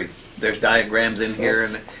Country. There's diagrams in here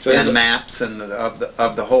and maps and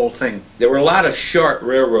of the whole thing. There were a lot of short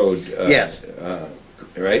railroad. Yes.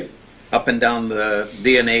 Right. Up and down the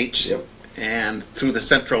D&H, Yep. and through the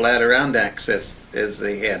Central Adirondacks as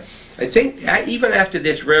they had. I think even after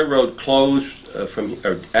this railroad closed,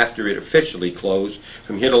 or after it officially closed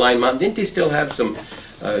from here to Line Mountain, didn't they still have some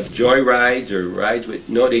joy rides or rides with?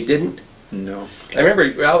 No, they didn't. No. I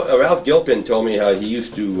remember Ralph Gilpin told me how he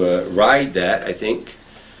used to ride that. I think.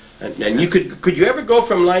 And you could you ever go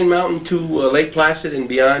from Line Mountain to Lake Placid and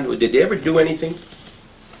beyond? Did they ever do anything?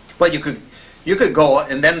 Well, you could go,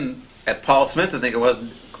 and then at Paul Smith, I think it was,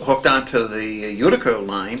 hooked onto the Utica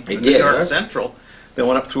line, They the did, New York huh? Central. They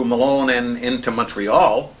went up through Malone and into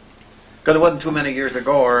Montreal. Because it wasn't too many years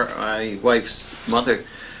ago, my wife's mother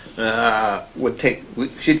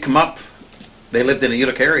she'd come up. They lived in the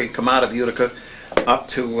Utica area, come out of Utica up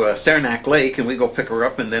to Saranac Lake, and we go pick her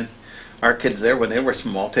up, and then our kids there, when they were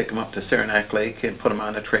small, take them up to Saranac Lake and put them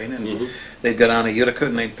on a train, and they'd go down to Utica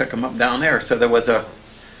and they'd pick them up down there. So there was a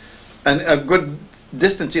good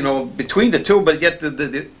distance, between the two, but yet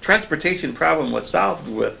the transportation problem was solved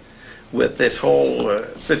with this whole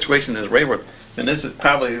situation in the railroad. And this is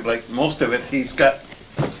probably like most of it. He's got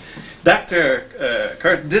Dr.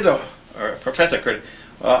 Kurt or Professor Kurt,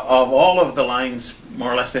 of all of the lines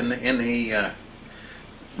more or less in the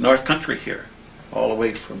North Country here, all the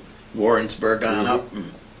way from Warrensburg on up,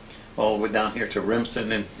 and all the way down here to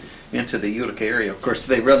Remsen and into the Utica area. Of course,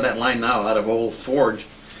 they run that line now out of Old Forge.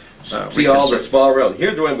 See all the small roads.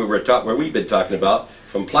 Here's the one where we've been talking about,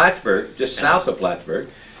 from Plattsburgh, just south of Plattsburgh,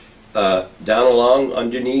 down along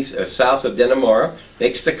underneath, south of Dannemora,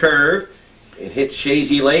 makes the curve, it hits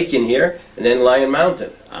Chazy Lake in here, and then Lion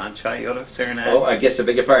Mountain. On Chiota, Saranac. Oh, I guess I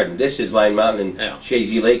beg your pardon. This is Lion Mountain, and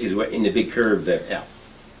Chazy Lake is in the big curve there. Yeah.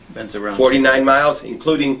 Bends around. 49 miles,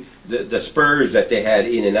 including the spurs that they had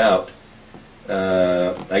in and out.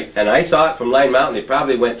 And I thought from Lion Mountain they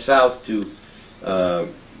probably went south to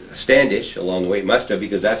Standish along the way. It must have,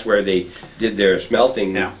 because that's where they did their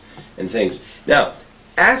smelting and things. Now,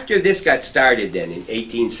 after this got started then, in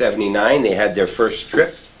 1879, they had their first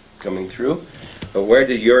strip coming through. But where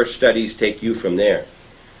did your studies take you from there?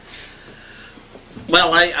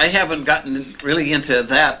 Well, I haven't gotten really into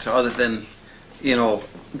that other than,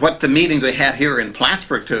 what the meetings we had here in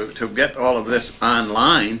Plattsburgh to get all of this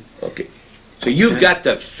online. Okay. So you've got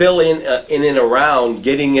to fill in and around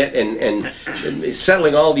getting it and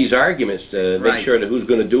settling all these arguments to make sure that who's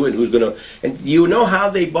going to do it, who's going to... And you know how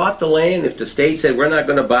they bought the land? If the state said, we're not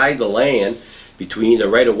going to buy the land between the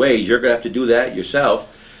right-of-ways, you're going to have to do that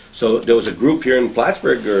yourself. So there was a group here in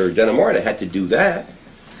Plattsburgh or Dannemora that had to do that.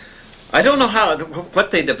 I don't know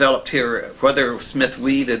what they developed here, whether Smith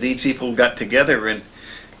Weed or these people got together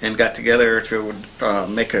and got together to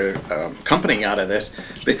make a company out of this,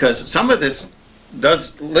 because some of this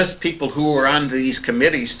does list people who were on these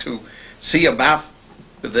committees to see about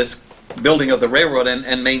this building of the railroad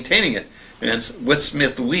and maintaining it. And with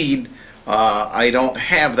Smith Weed, I don't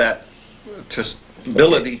have that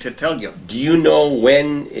ability to tell you. Do you know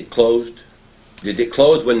when it closed? Did it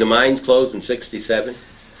close when the mines closed in '67?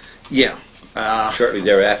 Yeah. Shortly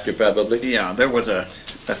thereafter, probably? Yeah, there was a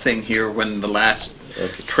thing here when the last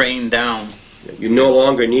train down. You no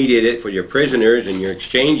longer needed it for your prisoners and your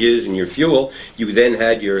exchanges and your fuel. You then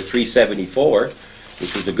had your 374,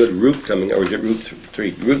 which was a good route coming, or was it Route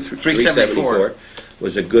 3? Route 374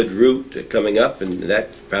 was a good route coming up, and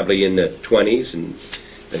that's probably in the 20s, and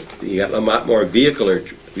you got a lot more vehicular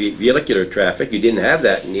traffic. You didn't have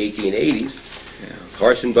that in the 1880s. Yeah.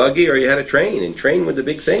 Horse and buggy, or you had a train, and train were the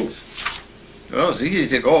big things. Well, it's easy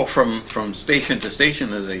to go from station to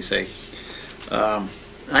station, as they say.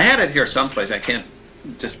 I had it here someplace. I can't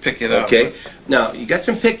just pick it up. Okay. Now, you got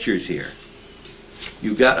some pictures here.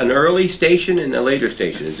 You got an early station and a later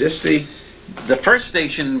station. Is this the first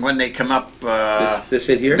station when they come up? This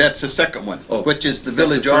it here? That's the second one, which is the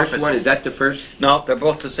village the first office. one? Is that the first? No, they're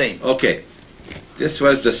both the same. Okay. This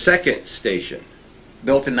was the second station.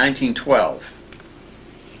 Built in 1912.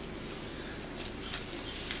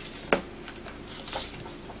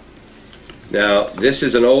 Now, this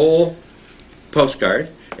is an old postcard,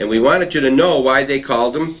 and we wanted you to know why they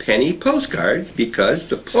called them penny postcards, because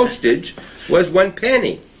the postage was 1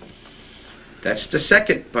 penny. That's the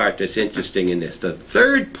second part that's interesting in this. The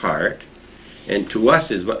third part, and to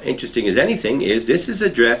us is interesting as anything, is this is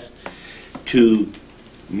addressed to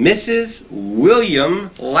Mrs. William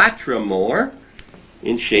Latrimore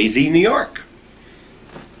in Shazy, New York.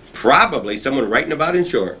 Probably someone writing about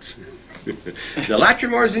insurance. The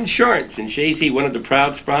Latrimore's Insurance in Shazy, one of the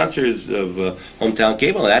proud sponsors of Hometown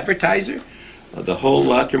Cable, an advertiser of the whole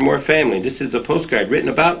Latrimore family. This is a postcard written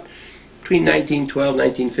about between 1912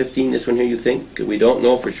 1915. This one here, you think? We don't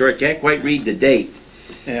know for sure. Can't quite read the date.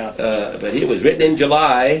 Yeah. But it was written in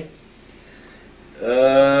July.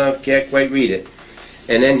 Can't quite read it.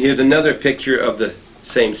 And then here's another picture of the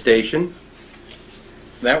same station.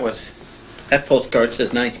 That postcard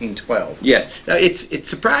says 1912. Yes. Now, it's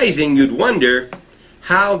surprising. You'd wonder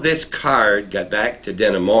how this card got back to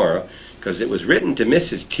Dannemora, because it was written to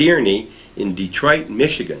Mrs. Tierney in Detroit,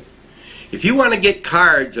 Michigan. If you want to get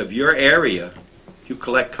cards of your area, if you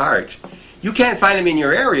collect cards, you can't find them in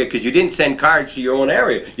your area because you didn't send cards to your own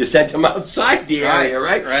area. You sent them outside the area,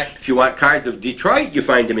 right? Right. If you want cards of Detroit, you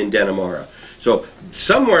find them in Dannemora. So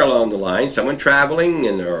somewhere along the line, someone traveling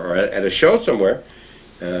or at a show somewhere,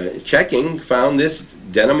 checking, found this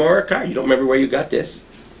Dannemora card. You don't remember where you got this?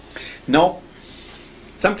 No.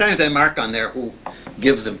 Sometimes they mark on there who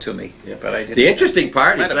gives them to me, Yeah. but I didn't. The interesting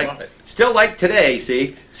part is, It. still like today,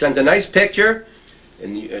 see, sends a nice picture,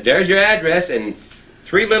 and there's your address, and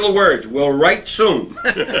 3 little words, "will write soon."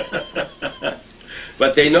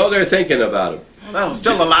 But they know they're thinking about them. Well,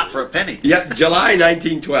 still a lot for a penny. Yep, July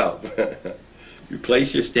 1912. You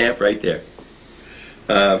place your stamp right there.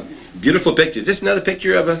 Beautiful picture. This is another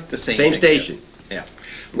picture of The same same station. Yeah.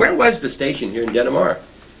 Where was the station here in Dannemora?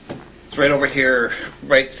 It's right over here,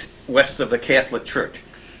 right west of the Catholic Church.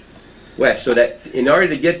 West. So that in order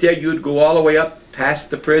to get there, you'd go all the way up past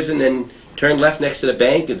the prison and turn left next to the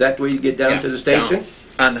bank. Is that where you get down Yeah, to the station?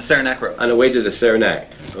 down on the Saranac Road. On the way to the Saranac.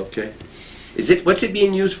 Okay. What's it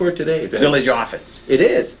being used for today? Village office. It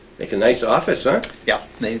is. Make a nice office, huh? Yeah.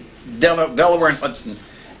 Delaware and Hudson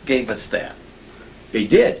gave us that. They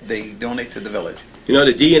did. They donate to the village. You know,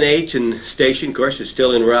 the D&H and station, of course, is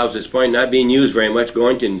still in Rouse this point, not being used very much,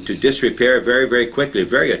 going to disrepair very, very quickly. A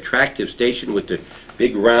very attractive station with the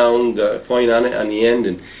big round point on it on the end,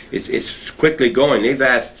 and it's quickly going. They've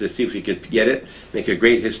asked to see if we could get it, make a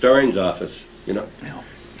great historian's office, you know,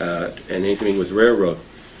 and anything with railroad.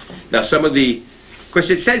 Now, some of of course,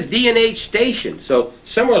 it says D&H station, so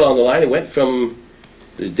somewhere along the line it went from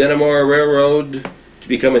the Dannemora Railroad to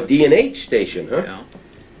become a D&H station, huh? Yeah.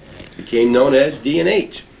 Became known as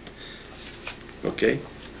D&H. Okay.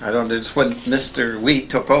 I don't know. It's when Mr. Wheat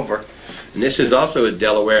took over. And this is also a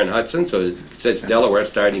Delaware and Hudson, so it says Delaware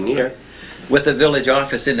starting here. With the village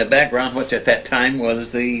office in the background, which at that time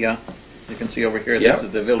was the, you can see over here, Yep. This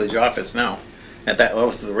is the village office now. At that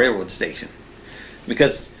was the railroad station.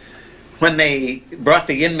 Because when they brought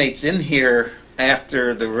the inmates in here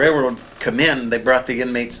after the railroad come in, they brought the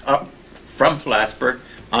inmates up from Plattsburgh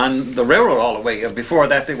on the railroad all the way. Before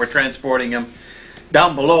that, they were transporting them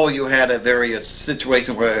down below you had a various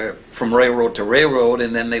situation where from railroad to railroad,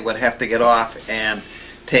 and then they would have to get off and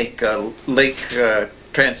take lake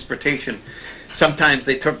transportation. Sometimes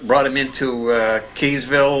they brought him into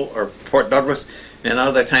Kaysville or Port Douglas, and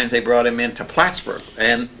other times they brought him into Plattsburgh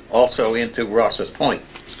and also into Ross's Point.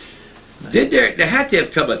 There had to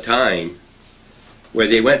have come a time where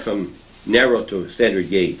they went from narrow to standard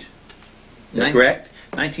gauge. Is that correct?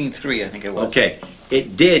 1903, I think it was. Okay.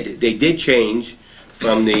 It did. They did change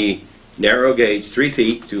from the narrow gauge 3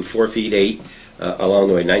 feet to 4 feet 8 along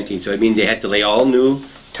the way. 19. So I mean they had to lay all new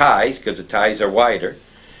ties because the ties are wider.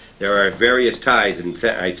 There are various ties, and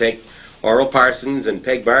I thank Oral Parsons and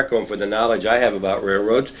Peg Marcom for the knowledge I have about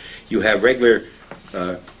railroads. You have regular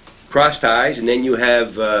cross ties, and then you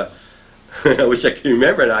have, I wish I could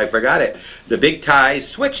remember now, I forgot it, the big ties,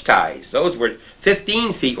 switch ties. Those were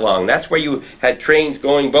 15 feet long. That's where you had trains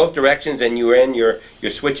going both directions, and you were in your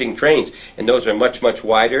switching trains. And those are much, much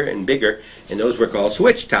wider and bigger, and those were called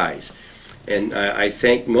switch ties. And I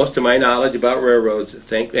think most of my knowledge about railroads,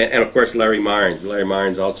 and of course Larry Marnes. Larry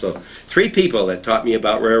Marnes also. 3 people that taught me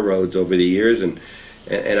about railroads over the years, and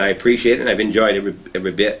I appreciate it, and I've enjoyed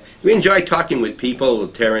every bit. We enjoy talking with people.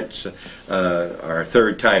 Terrence, our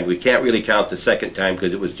 3rd time. We can't really count the 2nd time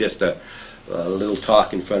because it was just a little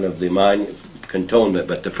talk in front of the cantonment.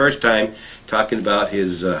 But the 1st time, talking about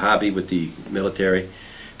his hobby with the military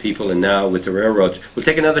people and now with the railroads. We'll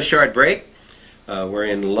take another short break. We're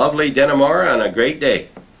in lovely Dannemora on a great day,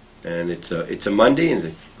 and it's a Monday, and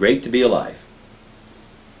it's great to be alive.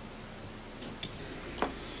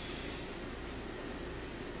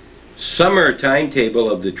 Summer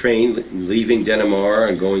timetable of the train leaving Dannemora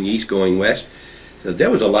and going east, going west. So there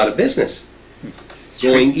was a lot of business.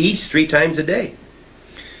 Going east 3 times a day.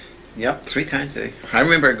 Yep, 3 times a day. I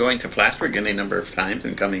remember going to Plattsburgh any number of times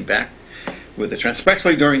and coming back with the train,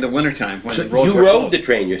 especially during the wintertime when the roads were You rode closed. the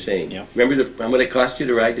train, you're saying? Yeah. Remember how much it cost you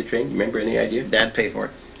to ride the train? Remember any idea? Dad paid for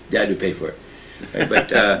it. Dad would pay for it. Right,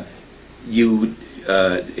 but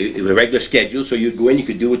it was a regular schedule, so you'd go in, you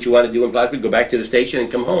could do what you want to do in Plattsburgh, go back to the station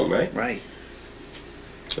and come home, right? Right.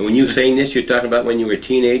 And when you're saying this, you're talking about when you were a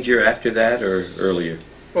teenager, after that, or earlier?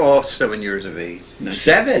 Oh, 7 years of age.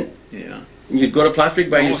 7? Yeah. And you'd go to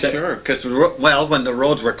Plattsburgh by Oh, yourself? sure. Because, well, when the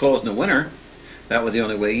roads were closed in the winter, that was the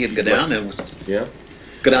only way you'd go down and Yeah.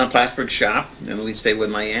 go down to Plattsburgh shop, and we'd stay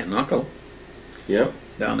with my aunt and uncle Yeah.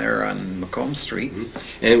 down there on Macomb Street. And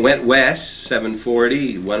it went west,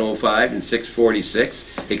 740, 105, and 646,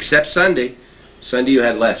 except Sunday. Sunday you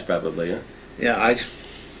had less, probably, huh? Yeah,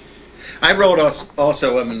 I wrote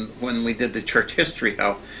also when we did the church history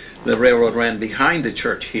how the railroad ran behind the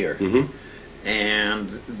church here, and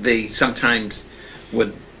they sometimes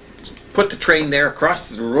would put the train there across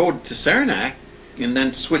the road to Saranac, and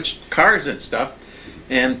then switch cars and stuff,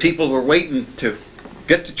 and people were waiting to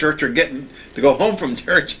get to church or to go home from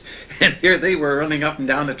church, and here they were running up and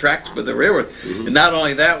down the tracks with the railroad. And not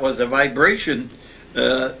only that was a vibration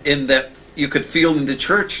in that you could feel in the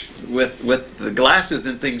church with the glasses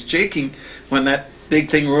and things shaking when that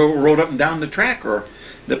big thing rode up and down the track, or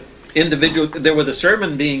the individual, there was a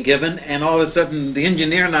sermon being given, and all of a sudden the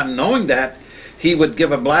engineer, not knowing that, he would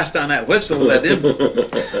give a blast on that whistle that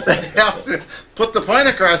helped to put the point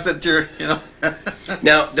across that you're,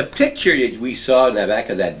 Now, the picture that we saw in the back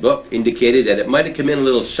of that book indicated that it might have come in a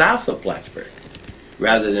little south of Plattsburgh,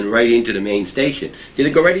 rather than right into the main station. Did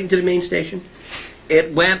it go right into the main station?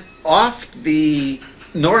 It went off the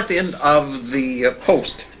north end of the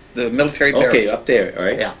post, the military barracks. Okay, up there, all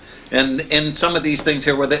right. Yeah. And some of these things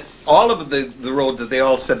here, all of the roads that they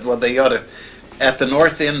all said, well, they ought to, at the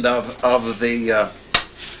north end of the,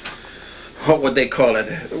 what would they call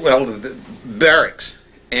it? Well, the barracks,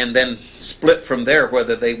 and then split from there,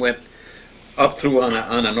 whether they went up through on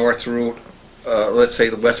a north route, let's say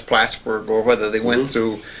the West Plattsburgh, or whether they went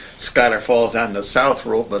through Schuyler Falls on the south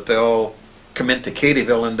route, but they all come into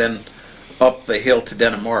Katyville and then up the hill to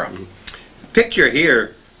Dannemora. Picture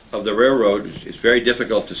here of the railroad is very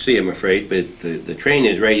difficult to see, I'm afraid, but the train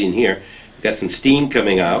is right in here. You've got some steam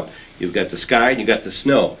coming out. You've got the sky and you've got the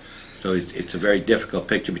snow. So it's a very difficult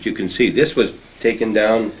picture, but you can see this was taken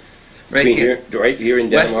down right here in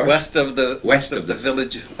Dannemora. West of the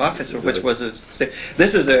village office, which was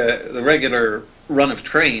this is the regular run of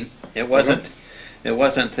train. It wasn't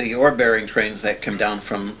the ore bearing trains that come down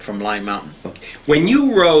from Lime Mountain. Okay. When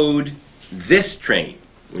you rode this train,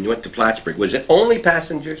 when you went to Plattsburgh, was it only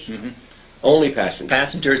passengers? Only passengers.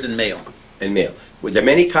 Passengers and mail. And mail. Were there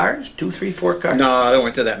many cars? 2, 3, 4 cars? No, there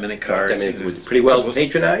weren't that many cars. Was it pretty well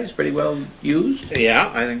patronized? Pretty well used?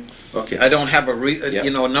 Yeah, I think. Okay. I don't have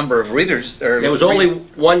a number of readers. There was only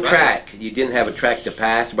one track. You didn't have a track to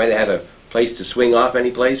pass. You might have had a place to swing off any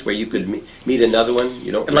place where you could meet another one?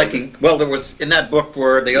 You don't remember? Well, there was in that book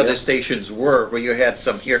where the Yeah. other stations were, where you had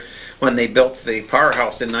some here. When they built the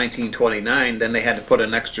powerhouse in 1929, then they had to put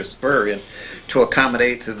an extra spur in to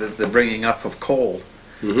accommodate the bringing up of coal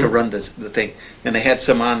to run the thing. And they had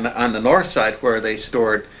some on the north side where they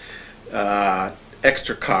stored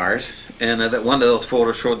extra cars. And one of those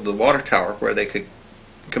photos showed the water tower where they could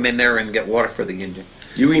come in there and get water for the engine.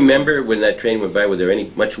 Do you remember when that train went by? Was there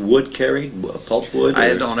much wood carried, pulp wood?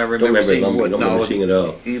 I don't ever remember seeing lumber, wood. Don't remember seeing it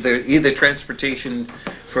all. Either transportation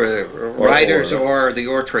for riders or the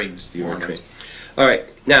ore trains. The ore train. All right.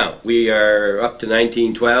 Now we are up to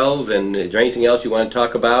 1912, and is there anything else you want to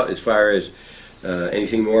talk about as far as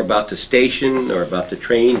anything more about the station or about the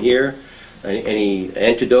train here? Any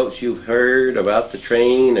anecdotes you've heard about the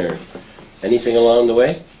train or anything along the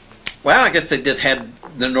way? Well, I guess they did had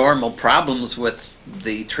the normal problems with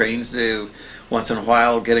the trains. Once in a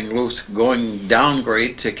while getting loose, going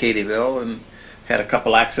downgrade to Katyville, and had a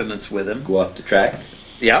couple accidents with them. Go off the track?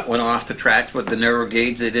 Yeah, went off the tracks. But the narrow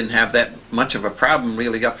gauge, they didn't have that much of a problem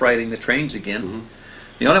really uprighting the trains again.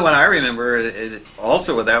 The only one I remember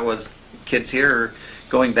also with that was kids here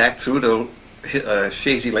going back through to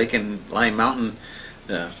Shazy Lake and Lime Mountain.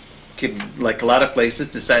 Like a lot of places,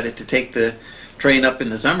 decided to take the train up in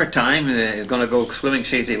the summertime. Going to go swimming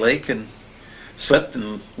Shazy Lake, and slipped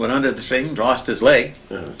and went under the train, lost his leg.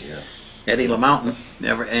 Oh, yeah. Eddie LaMountain,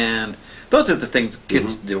 never. And those are the things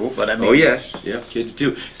kids do. But I mean, oh yes, yeah, kids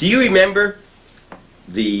do. Do you remember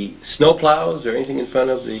the snow plows or anything in front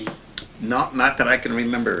of the? not that I can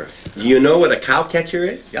remember. Do you know what a cow catcher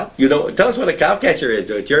is? Yep. You know, tell us what a cow catcher is.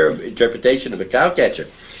 What's your interpretation of a cow catcher?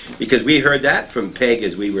 Because we heard that from Peg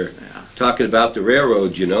as we were talking about the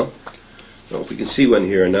railroads. You know, I don't know if we can see one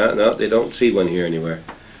here or not. No, they don't see one here anywhere.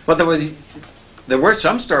 Well, there were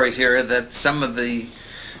some stories here that some of the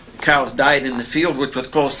cows died in the field, which was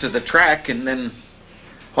close to the track, and then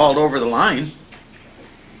hauled over the line,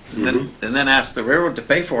 and then asked the railroad to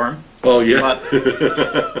pay for them. Oh yeah.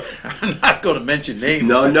 But I'm not going to mention names.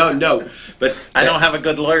 No. But I don't have a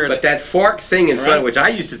good lawyer. But that fork thing in front, which I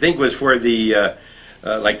used to think was for the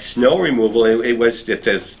like snow removal, it was if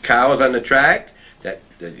there's cows on the track that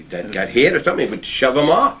got hit or something, it would shove them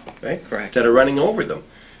off, right? Correct. Instead of running over them.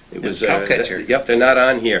 It was cow catcher. Yep, they're not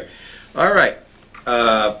on here. All right.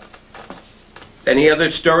 Any other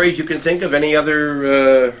stories you can think of? Any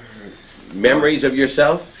other memories of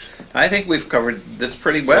yourself? I think we've covered this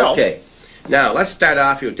pretty well. Okay. Now let's start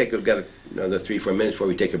off. We've got another 3-4 minutes before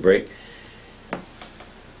we take a break.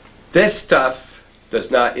 This stuff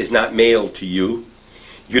is not mailed to you.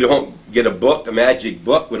 You don't get a magic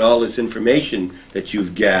book with all this information that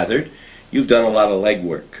you've gathered. You've done a lot of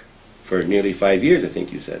legwork for nearly 5 years, I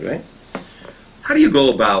think you said, right? How do you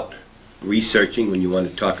go about researching when you want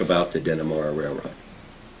to talk about the Dannemora Railroad?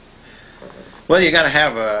 Well, you got to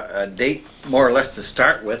have a date more or less to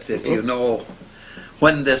start with. If you know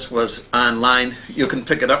when this was online, you can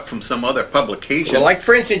pick it up from some other publication. Well, like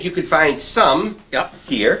for instance, you could find some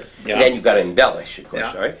here, and then you've got to embellish, of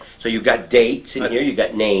course, right? So you've got dates in here, you've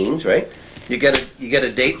got names, right? You get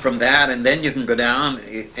a date from that, and then you can go down,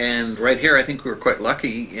 and right here I think we were quite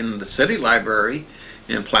lucky in the city library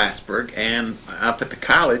in Plattsburgh and up at the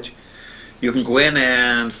college. You can go in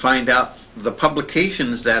and find out the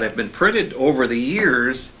publications that have been printed over the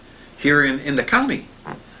years here in the county.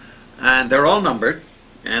 And they're all numbered,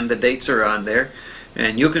 and the dates are on there.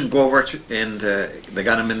 And you can go over and they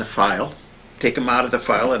got them in the file. Take them out of the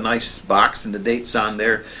file, a nice box, and the date's on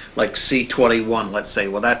there, like C21, let's say.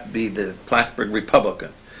 Well, that'd be the Plattsburgh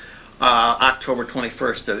Republican. October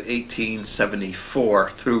 21st of 1874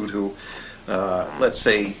 through to, let's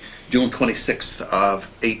say, June 26th of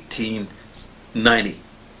 1890.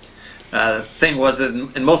 Thing was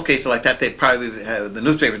that in most cases like that, they'd probably have the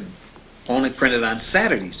newspaper only printed on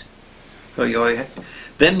Saturdays. So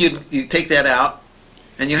then you take that out,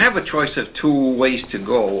 and you have a choice of two ways to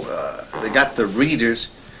go. They got the readers,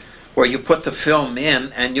 where you put the film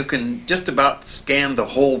in, and you can just about scan the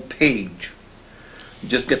whole page. You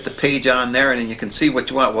just get the page on there, and then you can see what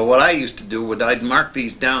you want. Well, what I used to do was I'd mark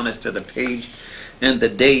these down as to the page and the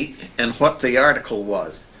date and what the article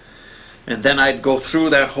was. And then I'd go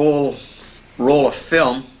through that whole roll of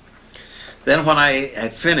film. Then when I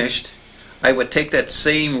had finished, I would take that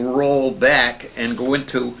same roll back and go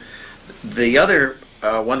into the other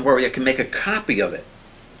one where you can make a copy of it.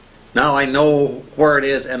 Now I know where it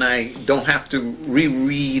is, and I don't have to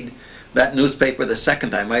reread that newspaper the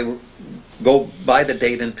second time. I go by the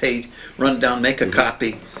date and page, run down, make a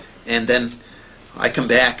copy, and then I come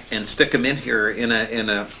back and stick them in here in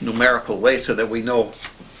a numerical way so that we know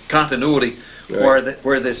continuity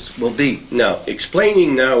where this will be. Now,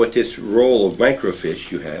 explaining now with this roll of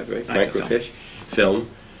microfiche you have, right? Microfilm. Microfiche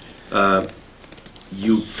film.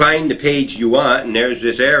 You find the page you want, and there's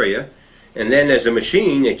this area, and then there's a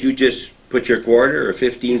machine that you just put your quarter or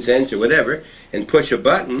 15 cents or whatever, and push a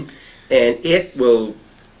button, and it will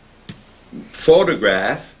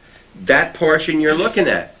photograph that portion you're looking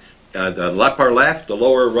at. The upper left, the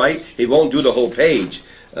lower right. It won't do the whole page.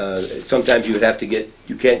 Sometimes you would have to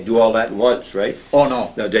you can't do all that at once, right? Oh,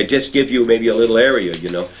 no. No, they just give you maybe a little area, you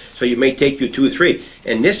know. So you may take you 2 or 3.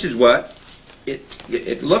 And this is what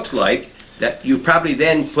it looks like, that you probably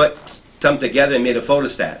then put some together and made a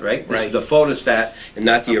photostat, right? This is the photostat and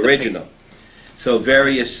not the original. So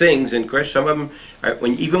various things, and of course some of them,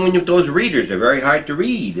 even when those readers are very hard to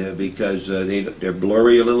read because they're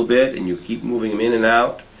blurry a little bit, and you keep moving them in and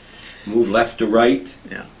out, move left to right.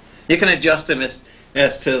 Yeah, you can adjust them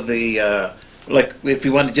as to the like if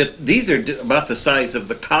you want to just. These are about the size of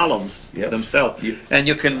the columns themselves, and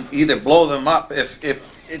you can either blow them up if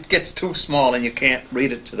it gets too small and you can't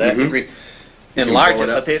read it to that degree. Enlarge it,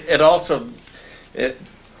 but it also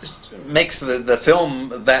makes the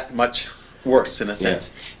film that much worse in a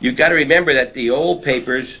sense. You've got to remember that the old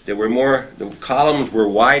papers, the columns were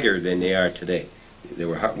wider than they are today. They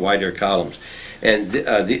were wider columns. And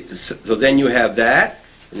so then you have that,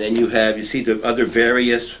 and then you see the other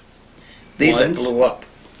various These ones. that blew up.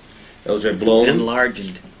 Those are blown.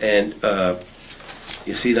 Enlarged. And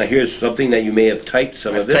you see, now here's something that you may have typed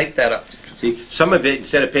some of it. I've typed that up. See, some of it,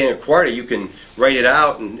 instead of paying a quarter, you can write it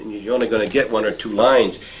out, and you're only going to get 1 or 2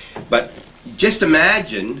 lines. But just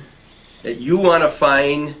imagine that you want to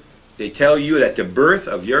find, they tell you that the birth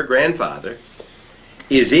of your grandfather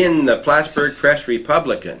is in the Plattsburgh Press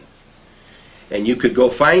Republican, and you could go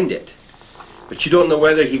find it. But you don't know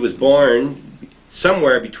whether he was born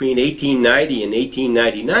somewhere between 1890 and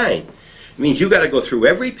 1899. It means you got to go through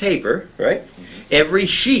every paper, right? Every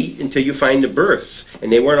sheet until you find the births,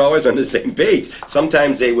 and they weren't always on the same page.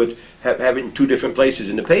 Sometimes they would have it in 2 different places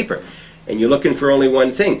in the paper, and you're looking for only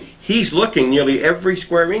one thing. He's looking nearly every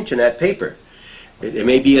square inch in that paper. It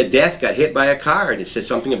may be a death, got hit by a car, and it says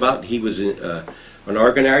something about he was an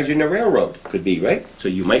organizer in the railroad. Could be, right? So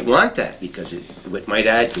you might want that because it might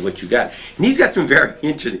add to what you got. And he's got some very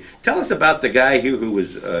interesting. Tell us about the guy here who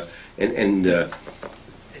was and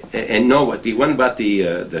know what the one about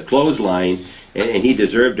the clothesline. And he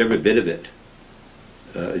deserved every bit of it.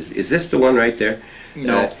 Is this the one right there?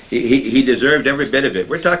 No. He deserved every bit of it.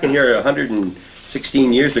 We're talking here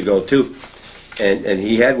 116 years ago, too. And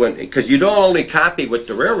he had one, because you don't only copy with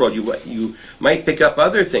the railroad, you might pick up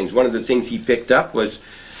other things. One of the things he picked up was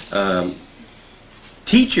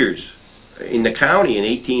teachers in the county in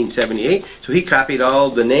 1878. So he copied all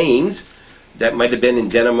the names that might have been in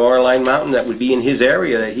Dannemora, Line Mountain, that would be in his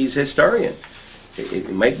area, that he's a historian.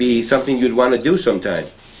 It might be something you'd want to do sometime.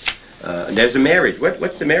 And there's a marriage.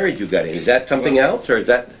 What's the marriage you got in? Is that something else, or is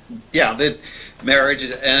that? Yeah, the marriage,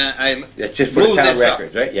 and that's just for the town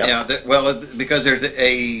records, right? Yep. Yeah. Because there's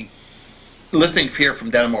a listing here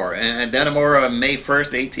from Dannemora, and Dannemora on May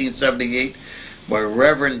 1st, 1878, by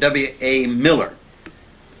Reverend W.A. Miller,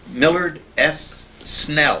 Millard S.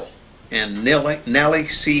 Snell, and Nellie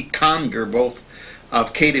C. Conger, both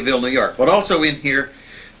of Cadyville, New York. But also in here,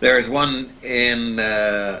 there is one in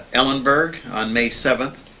Ellenburg on May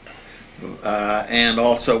 7th, and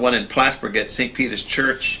also one in Plattsburgh at St. Peter's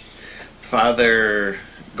Church. Father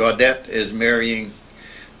Gaudet is marrying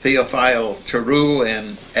Theophile Theroux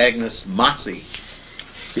and Agnes Mossy.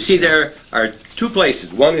 You see, there are 2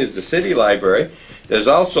 places. One is the City Library. There's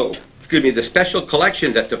also, the special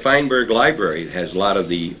collections at the Feinberg Library. It has a lot of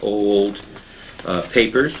the old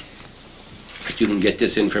papers that you can get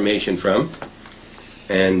this information from.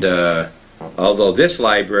 And although this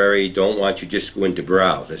library don't want you just go in to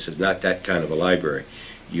browse, this is not that kind of a library.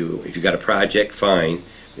 If you got a project, fine.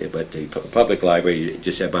 But the public library,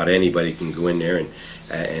 just about anybody can go in there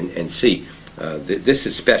and see. This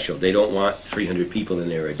is special. They don't want 300 people in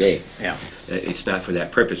there a day. Yeah. It's not for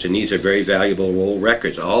that purpose. And these are very valuable old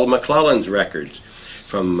records. All McClellan's records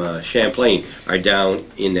from Champlain are down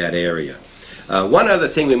in that area. One other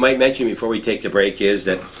thing we might mention before we take the break is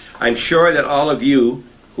that I'm sure that all of you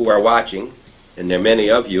who are watching, and there are many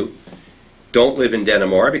of you, don't live in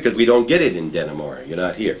Dannemora because we don't get it in Dannemora. You're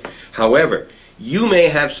not here. However, you may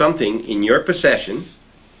have something in your possession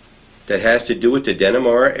that has to do with the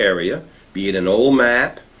Dannemora area, be it an old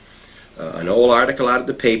map, an old article out of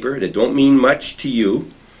the paper that don't mean much to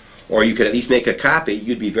you, or you could at least make a copy.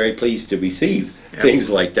 You'd be very pleased to receive things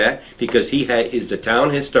like that because he is the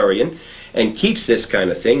town historian and keeps this kind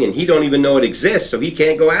of thing, and he don't even know it exists, so he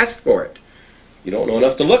can't go ask for it. You don't know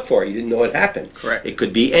enough to look for it. You didn't know it happened. Correct. It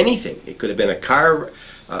could be anything. It could have been a car,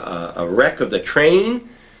 a wreck of the train,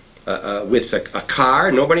 with a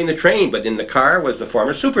car, nobody in the train, but in the car was the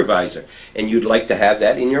former supervisor, and you'd like to have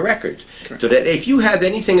that in your records. Correct. So that if you have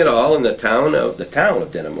anything at all in the town of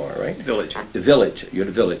Dannemora, right? Village. The village, you're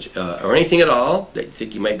the village, or anything at all that you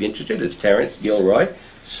think you might be interested, it's Terrence Gilroy,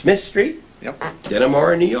 Smith Street, Yep.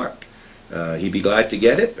 Dannemora, New York. He'd be glad to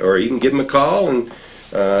get it, or you can give him a call and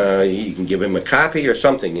you can give him a copy or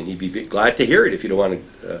something, and he'd be glad to hear it if you don't want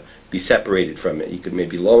to be separated from it. You could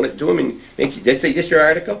maybe loan it to him and make. Did I say this your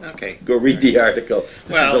article? Okay. Go read the article.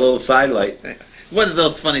 This is a little sidelight. One of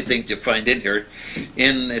those funny things you find in here,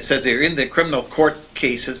 it says here, in the criminal court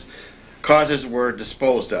cases, causes were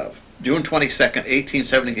disposed of. June 22nd,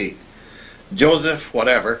 1878. Joseph,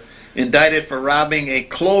 whatever, indicted for robbing a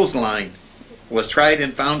clothesline, was tried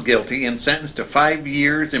and found guilty and sentenced to 5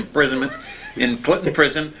 years imprisonment in Clinton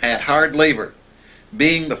prison at hard labor,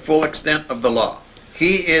 being the full extent of the law.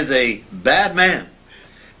 He is a bad man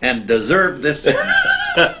and deserved this sentence.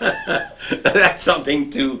 That's something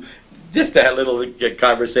to, just that little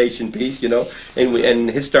conversation piece, you know, and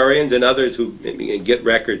historians and others who get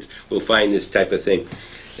records will find this type of thing.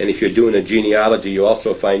 And if you're doing a genealogy, you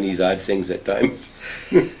also find these odd things at times.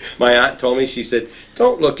 My aunt told me, she said,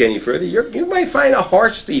 don't look any further. You might find a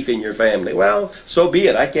horse thief in your family. Well, so be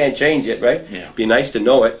it. I can't change it, right? Yeah. Be nice to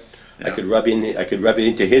know it. Yeah. I could rub it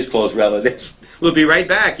into his close relatives. We'll be right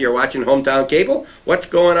back. You're watching Hometown Cable. What's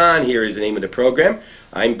going on here is the name of the program.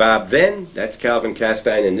 I'm Bob Venn. That's Calvin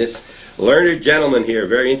Castine, and this learned gentleman here,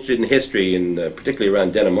 very interested in history, and particularly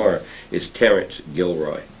around Dannemora, is Terrence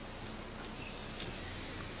Gilroy.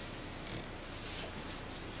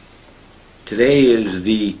 Today is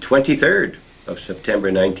the 23rd of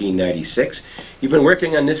September 1996. You've been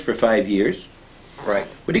working on this for 5 years. Right.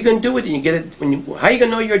 What are you going to do with it when you get it? How are you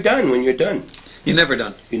going to know you're done when you're done? You're never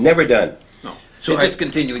done. You're never done. No. So You just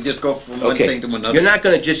continue. You just go from one thing to another. You're not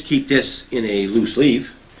going to just keep this in a loose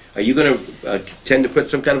leaf. Are you going to tend to put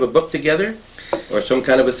some kind of a book together? Or some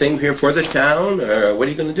kind of a thing here for the town? Or what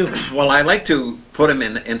are you going to do? Well, I like to put them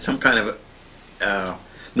in some kind of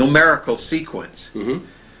numerical sequence. Mm-hmm.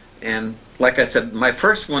 And like I said, my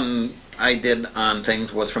first one I did on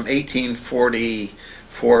things was from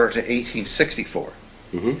 1844 to 1864.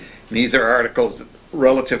 Mm-hmm. And these are articles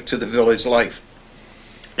relative to the village life.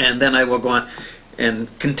 And then I will go on and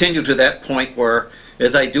continue to that point where,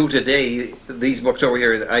 as I do today, these books over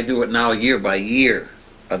here, I do it now year by year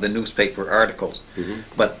of the newspaper articles. Mm-hmm.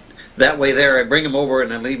 But that way there, I bring them over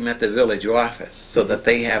and I leave them at the village office so that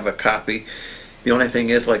they have a copy. The only thing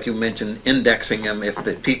is, like you mentioned, indexing them. If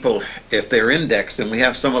they're indexed, and we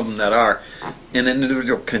have some of them that are, an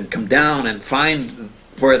individual can come down and find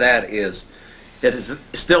where that is. It is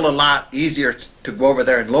still a lot easier to go over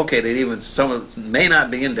there and locate it. Even some of them may not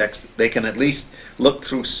be indexed. They can at least look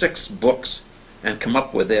through 6 books and come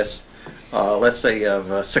up with this. Let's say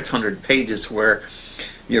of 600 pages, where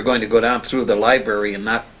you're going to go down through the library and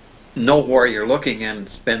not know where you're looking and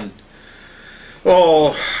spend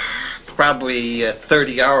probably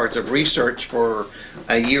 30 hours of research for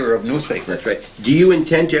a year of newspaper. That's right. Do you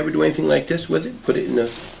intend to ever do anything like this with it? Put it in a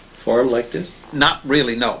form like this? Not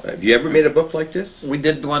really, no. Have you ever made a book like this? We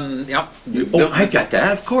did one, yep. I got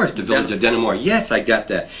that, of course, the Village of Dannemora. Yes, I got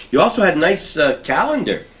that. You also had a nice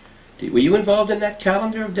calendar. Were you involved in that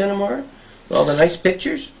calendar of Dannemora? With all the nice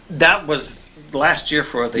pictures? That was last year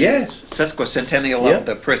for the sesquicentennial of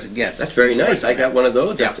the prison, yes. That's very nice. I got one of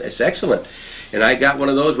those. Yeah. It's excellent. And I got one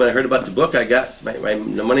of those when I heard about the book. I got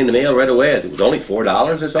the money in the mail right away. It was only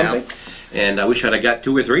 $4 or something. Yeah. And I wish I'd have got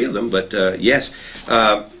 2 or 3 of them, but yes.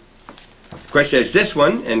 The question is this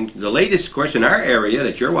one, and the latest, of course, in our area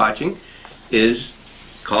that you're watching is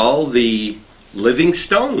called the Living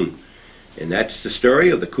Stone. And that's the story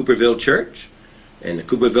of the Cooperville Church and the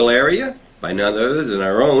Cooperville area by none other than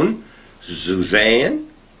our own Suzanne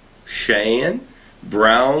Shan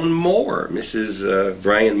Brown Moore, Mrs.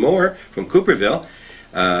 Brian Moore from Cooperville.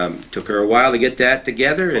 Took her a while to get that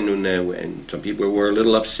together, and some people were a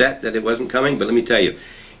little upset that it wasn't coming, but let me tell you,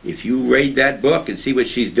 if you read that book and see what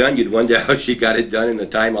she's done, you'd wonder how she got it done in the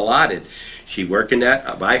time allotted. She worked in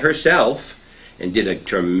that by herself and did a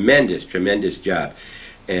tremendous, tremendous job.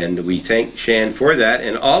 And we thank Shan for that.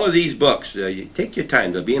 And all of these books, you take your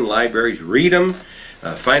time. They'll be in libraries. Read them.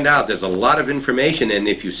 Find out. There's a lot of information. And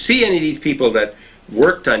if you see any of these people that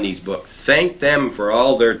worked on these books, thank them for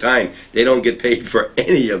all their time. They don't get paid for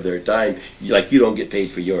any of their time like you don't get paid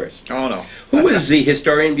for yours. Oh, no. Who was the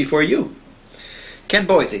historian before you? Ken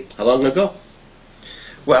Boise. How long ago?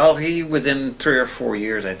 Well, he was in 3 or 4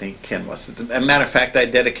 years, I think Ken was. As a matter of fact, I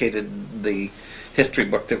dedicated the history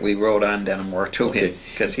book that we wrote on Dannemora to him,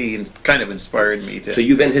 because he kind of inspired me to. So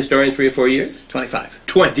you've been historian 3 or 4 years? 25.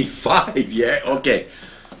 25, yeah, okay.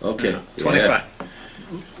 Okay. Yeah, 25.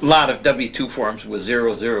 A lot of W-2 forms with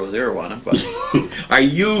 000 on them. But Are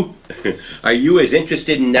you as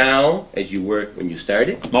interested now as you were when you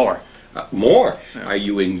started? more. More. Yeah. Are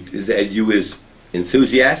you as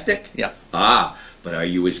enthusiastic? Yeah. Ah, but are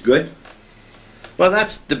you as good? Well,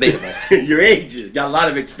 that's debatable. Your age has got a lot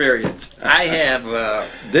of experience. I have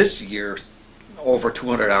this year over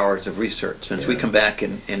 200 hours of research since we come back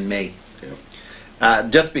in May.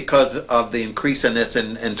 Just because of the increase in this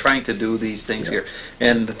and trying to do these things here.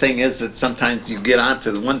 And the thing is that sometimes you get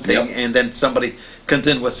onto one thing and then somebody comes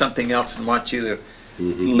in with something else and wants you to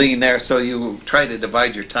lean there, so you try to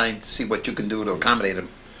divide your time to see what you can do to accommodate them.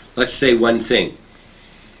 Let's say one thing.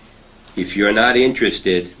 If you're not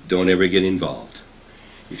interested, don't ever get involved.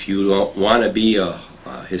 If you don't want to be a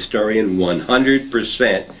historian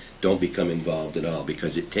 100%, don't become involved at all,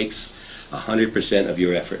 because it takes 100% of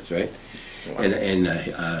your efforts, right? Wow. And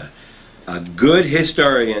a good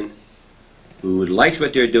historian who likes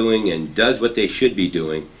what they're doing and does what they should be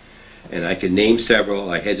doing, and I can name several.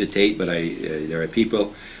 I hesitate, but there are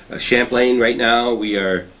people. Champlain right now, we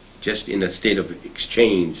are just in a state of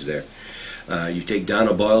exchange there. You take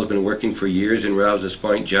Donna Boyle's been working for years in Rouse's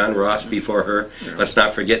Point, John Ross before her. Let's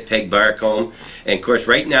not forget Peg Barcombe. And of course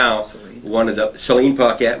right now, Celine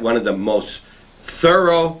Paquette, one of the most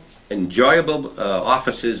thorough, enjoyable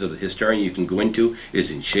offices of the historian you can go into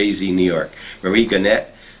is in Chazy, New York. Marie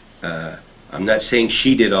Gannett, I'm not saying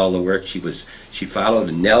she did all the work. She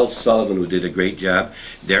followed Nell Sullivan, who did a great job.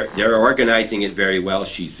 They're organizing it very well.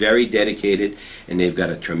 She's very dedicated, and they've got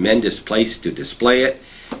a tremendous place to display it.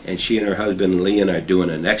 And she and her husband Leon are doing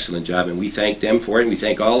an excellent job, and we thank them for it. And we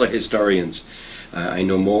thank all the historians. I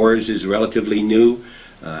know Moore's is relatively new.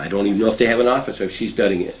 I don't even know if they have an office or if she's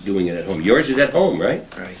doing it at home. Yours is at home, right?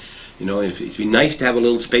 Right. You know, it'd be nice to have a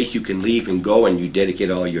little space you can leave and go, and you dedicate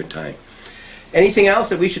all your time. Anything else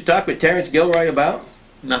that we should talk with Terrence Gilroy about?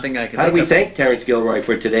 Nothing I can. How do we thank Terrence Gilroy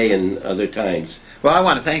for today and other times? Well, I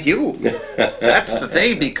want to thank you. That's the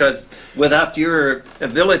thing, because without your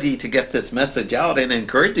ability to get this message out and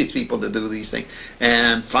encourage these people to do these things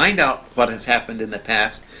and find out what has happened in the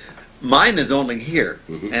past, mine is only here.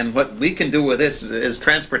 And what we can do with this is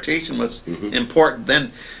transportation was important.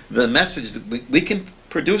 Then the message that we can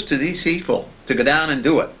produce to these people to go down and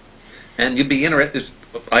do it. And you'd be interested.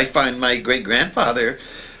 I find my great-grandfather,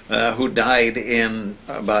 who died in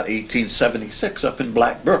about 1876 up in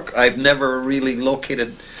Black Brook. I've never really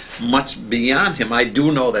located much beyond him. I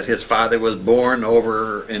do know that his father was born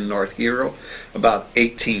over in North Hero about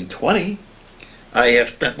 1820. I have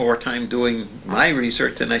spent more time doing my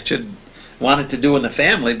research than I wanted to do in the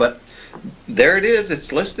family, but there it is.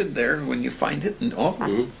 It's listed there when you find it. And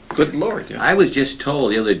good Lord. Yeah. I was just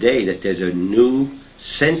told the other day that there's a new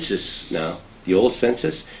census now. The old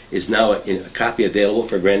census is now a copy available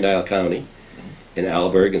for Grand Isle County in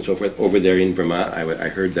Alberg and so forth over there in Vermont. I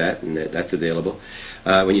heard that, and that's available.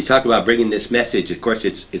 When you talk about bringing this message, of course,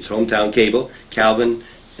 it's Hometown Cable, Calvin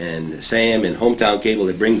and Sam and Hometown Cable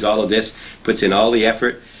that brings all of this, puts in all the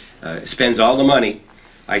effort, spends all the money.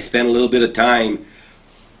 I spend a little bit of time.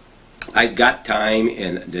 I've got time,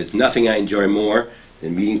 and there's nothing I enjoy more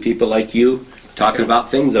than meeting people like you, talking about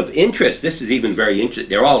things of interest. This is even very interesting.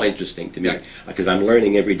 They're all interesting to me because I'm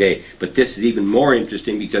learning every day. But this is even more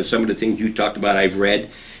interesting because some of the things you talked about I've read,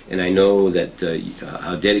 and I know that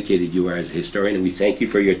how dedicated you are as a historian. And we thank you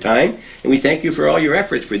for your time, and we thank you for all your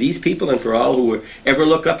efforts for these people and for all who ever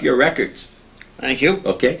look up your records. Thank you.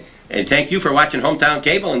 Okay, and thank you for watching Hometown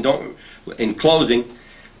Cable. And don't, in closing,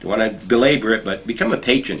 don't want to belabor it, but become a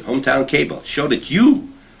patron. Hometown Cable. Show that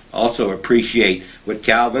you also appreciate what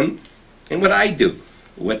Calvin and what I do,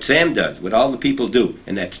 what Sam does, what all the people do.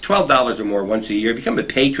 And that's $12 or more once a year. Become a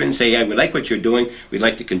patron. Say, hey, we like what you're doing. We'd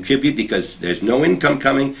like to contribute because there's no income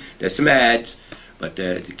coming. There's some ads. But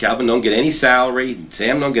Calvin don't get any salary.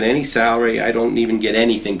 Sam don't get any salary. I don't even get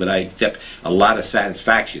anything, but I accept a lot of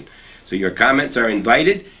satisfaction. So your comments are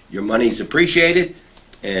invited. Your money's appreciated.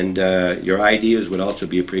 And your ideas would also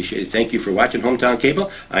be appreciated. Thank you for watching Hometown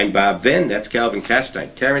Cable. I'm Bob Venn. That's Calvin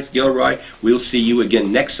Castine. Terrence Gilroy. We'll see you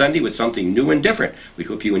again next Sunday with something new and different. We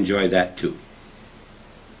hope you enjoy that too.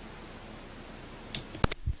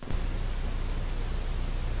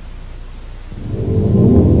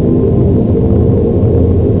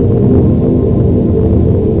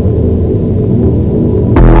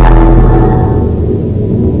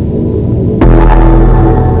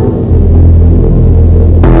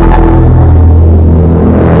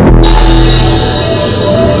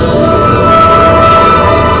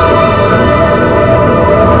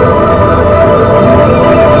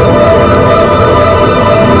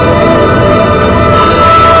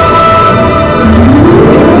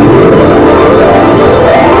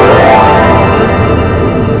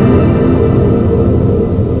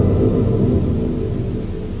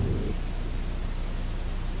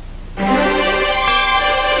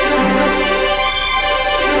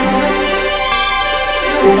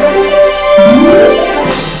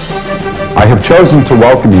 I have chosen to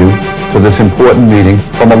welcome you to this important meeting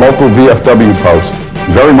from a local VFW post,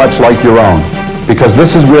 very much like your own, because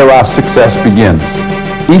this is where our success begins.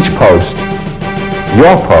 Each post,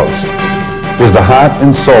 your post, is the heart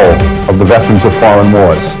and soul of the veterans of foreign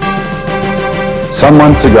wars. Some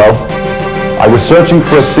months ago, I was searching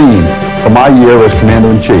for a theme for my year as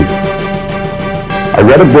Commander-in-Chief. I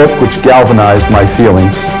read a book which galvanized my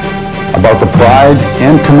feelings about the pride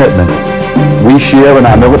and commitment we share in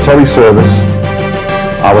our military service,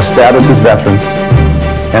 our status as veterans,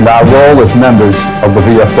 and our role as members of the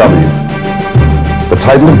VFW. The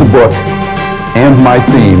title of the book and my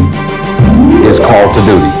theme is Call to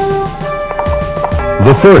Duty.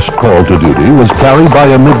 The first call to duty was carried by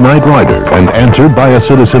a midnight rider and answered by a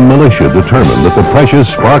citizen militia determined that the precious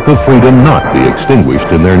spark of freedom not be extinguished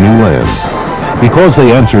in their new land. Because they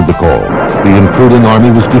answered the call, the intruding army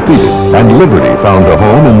was defeated and liberty found a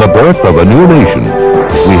home in the birth of a new nation.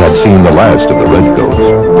 We had seen the last of the redcoats,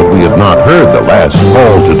 but we had not heard the last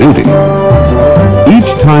call to duty. Each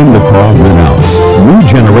time the call went out, new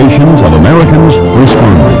generations of Americans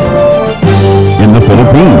responded. In the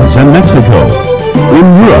Philippines and Mexico, in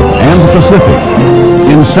Europe and the Pacific,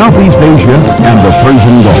 in Southeast Asia and the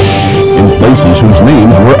Persian Gulf, in places whose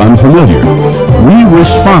names were unfamiliar, we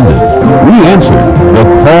responded, we answered the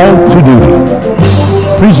call to duty.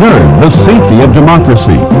 Preserved the safety of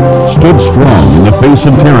democracy, stood strong in the face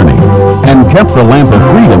of tyranny, and kept the lamp of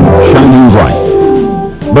freedom shining bright.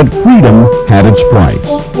 But freedom had its price.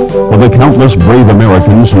 For the countless brave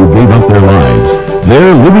Americans who gave up their lives,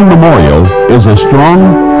 their living memorial is a strong,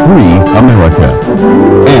 free America,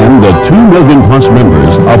 and the 2 million plus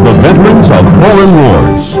members of the veterans of foreign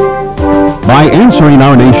wars. By answering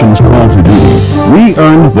our nation's call to duty, we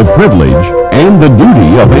earned the privilege and the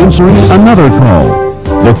duty of answering another call,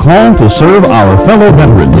 the call to serve our fellow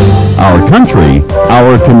veterans, our country,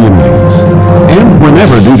 our communities. And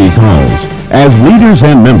whenever duty calls, as leaders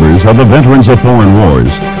and members of the veterans of foreign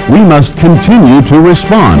wars, we must continue to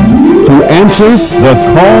respond, to answer the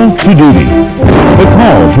call to duty. The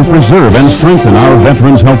call to preserve and strengthen our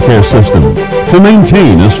veterans' healthcare system, to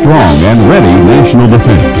maintain a strong and ready national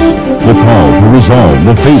defense. The call to resolve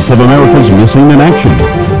the fates of America's missing in action,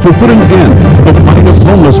 to put an end to the plight of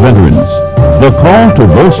homeless veterans. The call to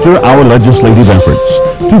bolster our legislative efforts,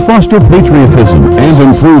 to foster patriotism and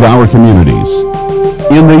improve our communities.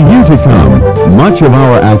 In the year to come, much of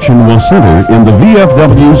our action will center in the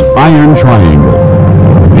VFW's Iron Triangle.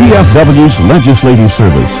 VFW's Legislative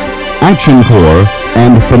Service, Action Corps,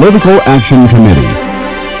 and Political Action Committee.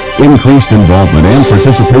 Increased involvement and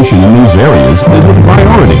participation in these areas is a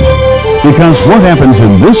priority, because what happens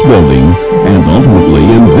in this building, and ultimately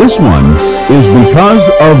in this one, is because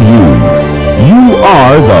of you. You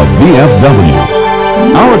are the VFW.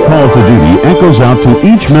 Our call to duty echoes out to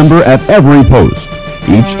each member at every post.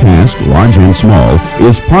 Each task, large and small,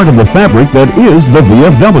 is part of the fabric that is the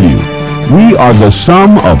VFW. We are the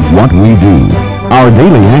sum of what we do, our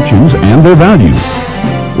daily actions and their values.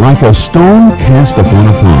 Like a stone cast upon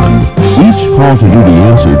a pond, each call to duty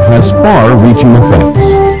answered has far-reaching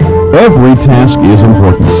effects. Every task is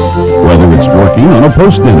important, whether it's working on a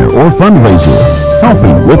post dinner or fundraiser,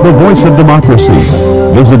 helping with the voice of democracy,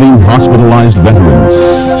 visiting hospitalized veterans,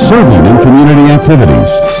 serving in community activities,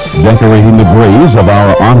 decorating the graves of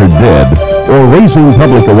our honored dead, or raising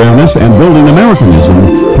public awareness and building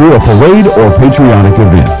Americanism through a parade or patriotic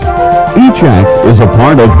event. Each act is a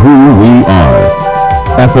part of who we are.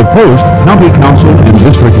 At the post, county council, and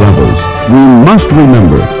district levels, we must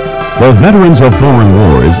remember the veterans of foreign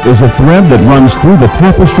wars is a thread that runs through the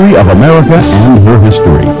tapestry of America and her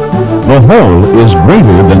history. The whole is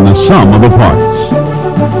greater than the sum of the parts.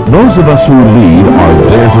 Those of us who lead are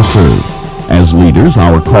there to serve. As leaders,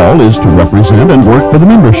 our call is to represent and work for the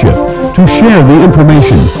membership, to share the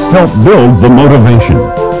information, help build the motivation.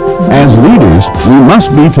 As leaders, we must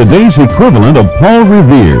be today's equivalent of Paul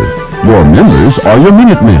Revere. Your members are your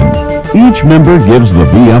Minutemen. Each member gives the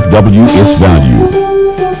VFW its value.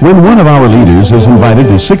 When one of our leaders is invited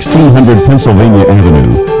to 1600 Pennsylvania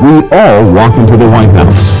Avenue, we all walk into the White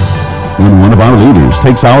House. When one of our leaders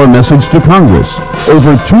takes our message to Congress,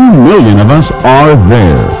 over 2 million of us are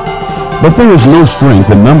there. But there is no strength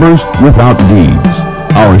in numbers without deeds.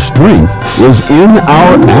 Our strength is in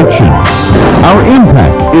our action. Our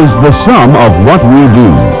impact is the sum of what we do.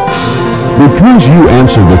 Because you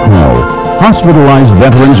answer the call, hospitalized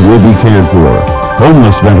veterans will be cared for.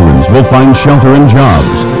 Homeless veterans will find shelter and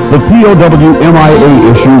jobs. The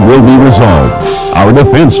POW-MIA issue will be resolved. Our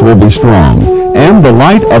defense will be strong. And the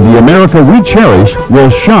light of the America we cherish will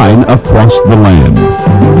shine across the land.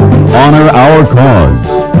 Honor our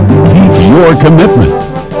cause. your commitment.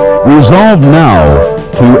 Resolve now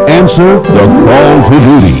to answer the call to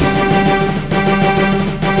duty.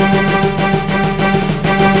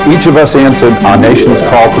 Each of us answered our nation's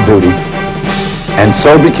call to duty and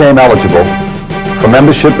so became eligible for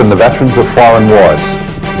membership in the Veterans of Foreign Wars.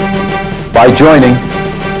 By joining,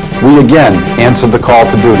 we again answered the call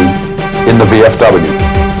to duty in the VFW.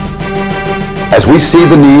 As we see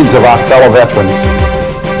the needs of our fellow veterans,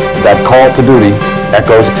 that call to duty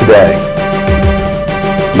echoes today.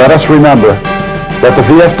 Let us remember that the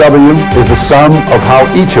VFW is the sum of how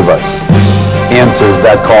each of us answers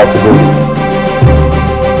that call to duty.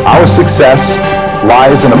 Our success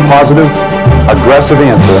lies in a positive, aggressive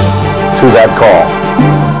answer to that call.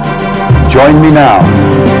 Join me now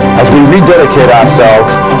as we rededicate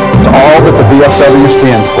ourselves to all that the VFW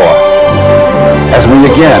stands for, as we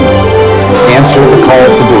again answer the call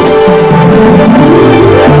to duty.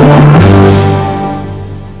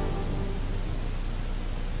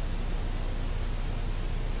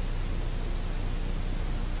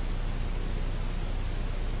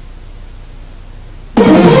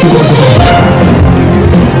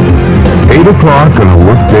 8 o'clock on a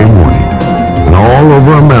workday morning, and all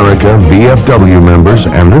over America, VFW members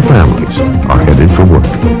and their families are headed for work.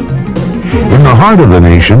 In the heart of the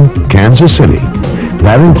nation, Kansas City,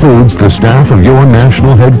 that includes the staff of your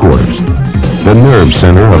national headquarters, the nerve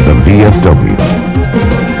center of the VFW.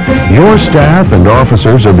 Your staff and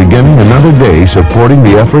officers are beginning another day supporting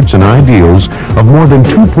the efforts and ideals of more than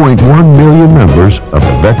 2.1 million members of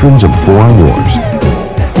the Veterans of Foreign Wars.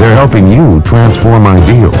 They're helping you transform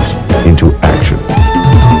ideals into action.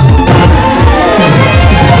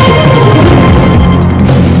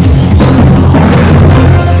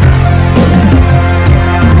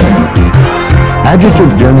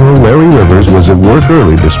 Adjutant General Larry Rivers was at work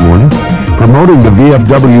early this morning, promoting the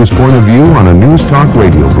VFW's point of view on a News Talk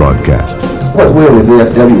radio broadcast. What we in the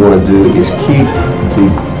VFW want to do is keep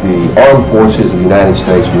the armed forces of the United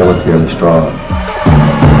States militarily strong.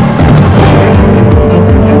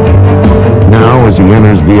 Now, as he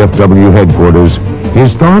enters VFW headquarters,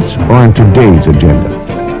 his thoughts are on today's agenda.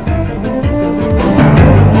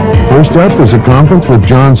 First up is a conference with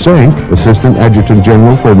John Sank, Assistant Adjutant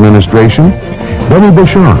General for Administration, Benny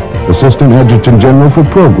Bouchard, Assistant Adjutant General for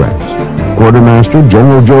Programs, Quartermaster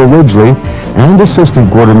General Joe Ridgely, and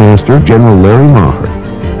Assistant Quartermaster General Larry Maher.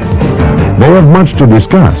 They have much to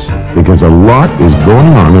discuss because a lot is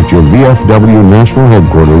going on at your VFW National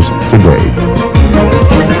Headquarters today.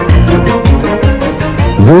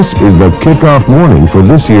 This is the kickoff morning for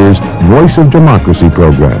this year's Voice of Democracy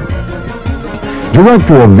program.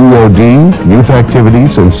 Director of VOD, Youth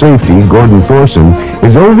Activities and Safety, Gordon Thorson,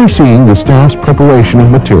 is overseeing the staff's preparation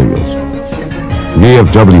of materials.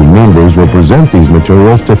 VFW members will present these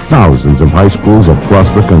materials to thousands of high schools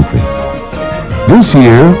across the country. This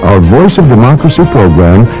year, our Voice of Democracy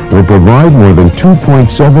program will provide more than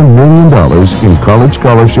 $2.7 million in college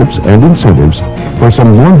scholarships and incentives for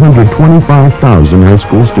some 125,000 high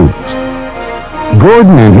school students.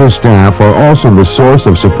 Gordon and his staff are also the source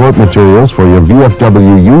of support materials for your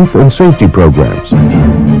VFW youth and safety programs.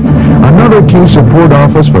 Another key support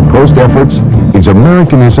office for post efforts is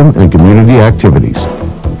Americanism and community activities.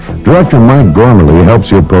 Director Mike Gormley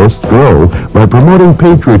helps your posts grow by promoting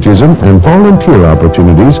patriotism and volunteer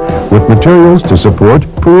opportunities with materials to support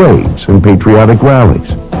parades and patriotic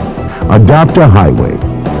rallies. Adopt a Highway,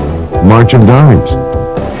 March of Dimes,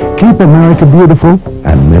 Keep America Beautiful,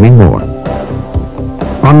 and many more.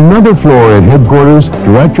 On another floor at headquarters,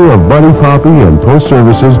 Director of Buddy Poppy and Post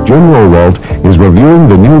Services Jim Rowalt is reviewing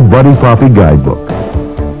the new Buddy Poppy Guidebook.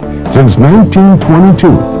 Since 1922,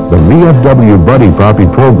 the VFW Buddy Poppy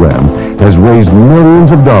program has raised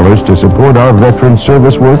millions of dollars to support our veteran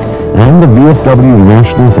service work and the VFW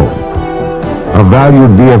National Home. A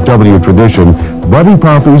valued VFW tradition, Buddy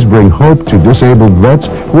Poppies bring hope to disabled vets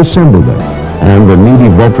who assemble them and the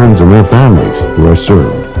needy veterans and their families who are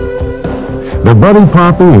served. The Buddy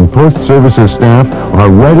Poppy and Post Services staff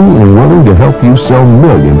are ready and willing to help you sell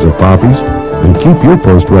millions of poppies and keep your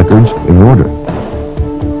post records in order.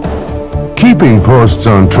 Keeping posts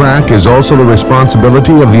on track is also the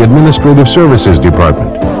responsibility of the Administrative Services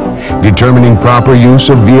Department. Determining proper use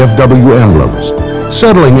of VFW emblems,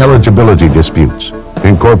 settling eligibility disputes,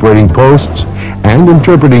 incorporating posts, and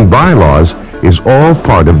interpreting bylaws is all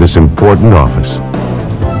part of this important office.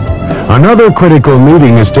 Another critical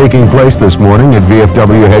meeting is taking place this morning at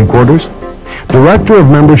VFW headquarters. Director of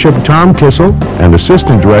Membership Tom Kissel and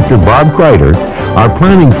Assistant Director Bob Kreider are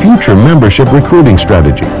planning future membership recruiting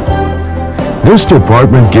strategy. This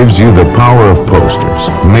department gives you the power of posters,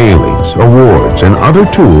 mailings, awards, and other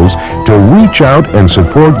tools to reach out and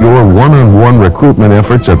support your one-on-one recruitment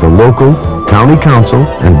efforts at the local, county council,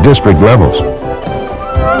 and district levels.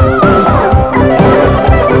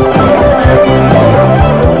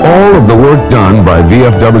 All of the work done by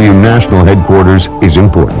VFW National Headquarters is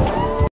important.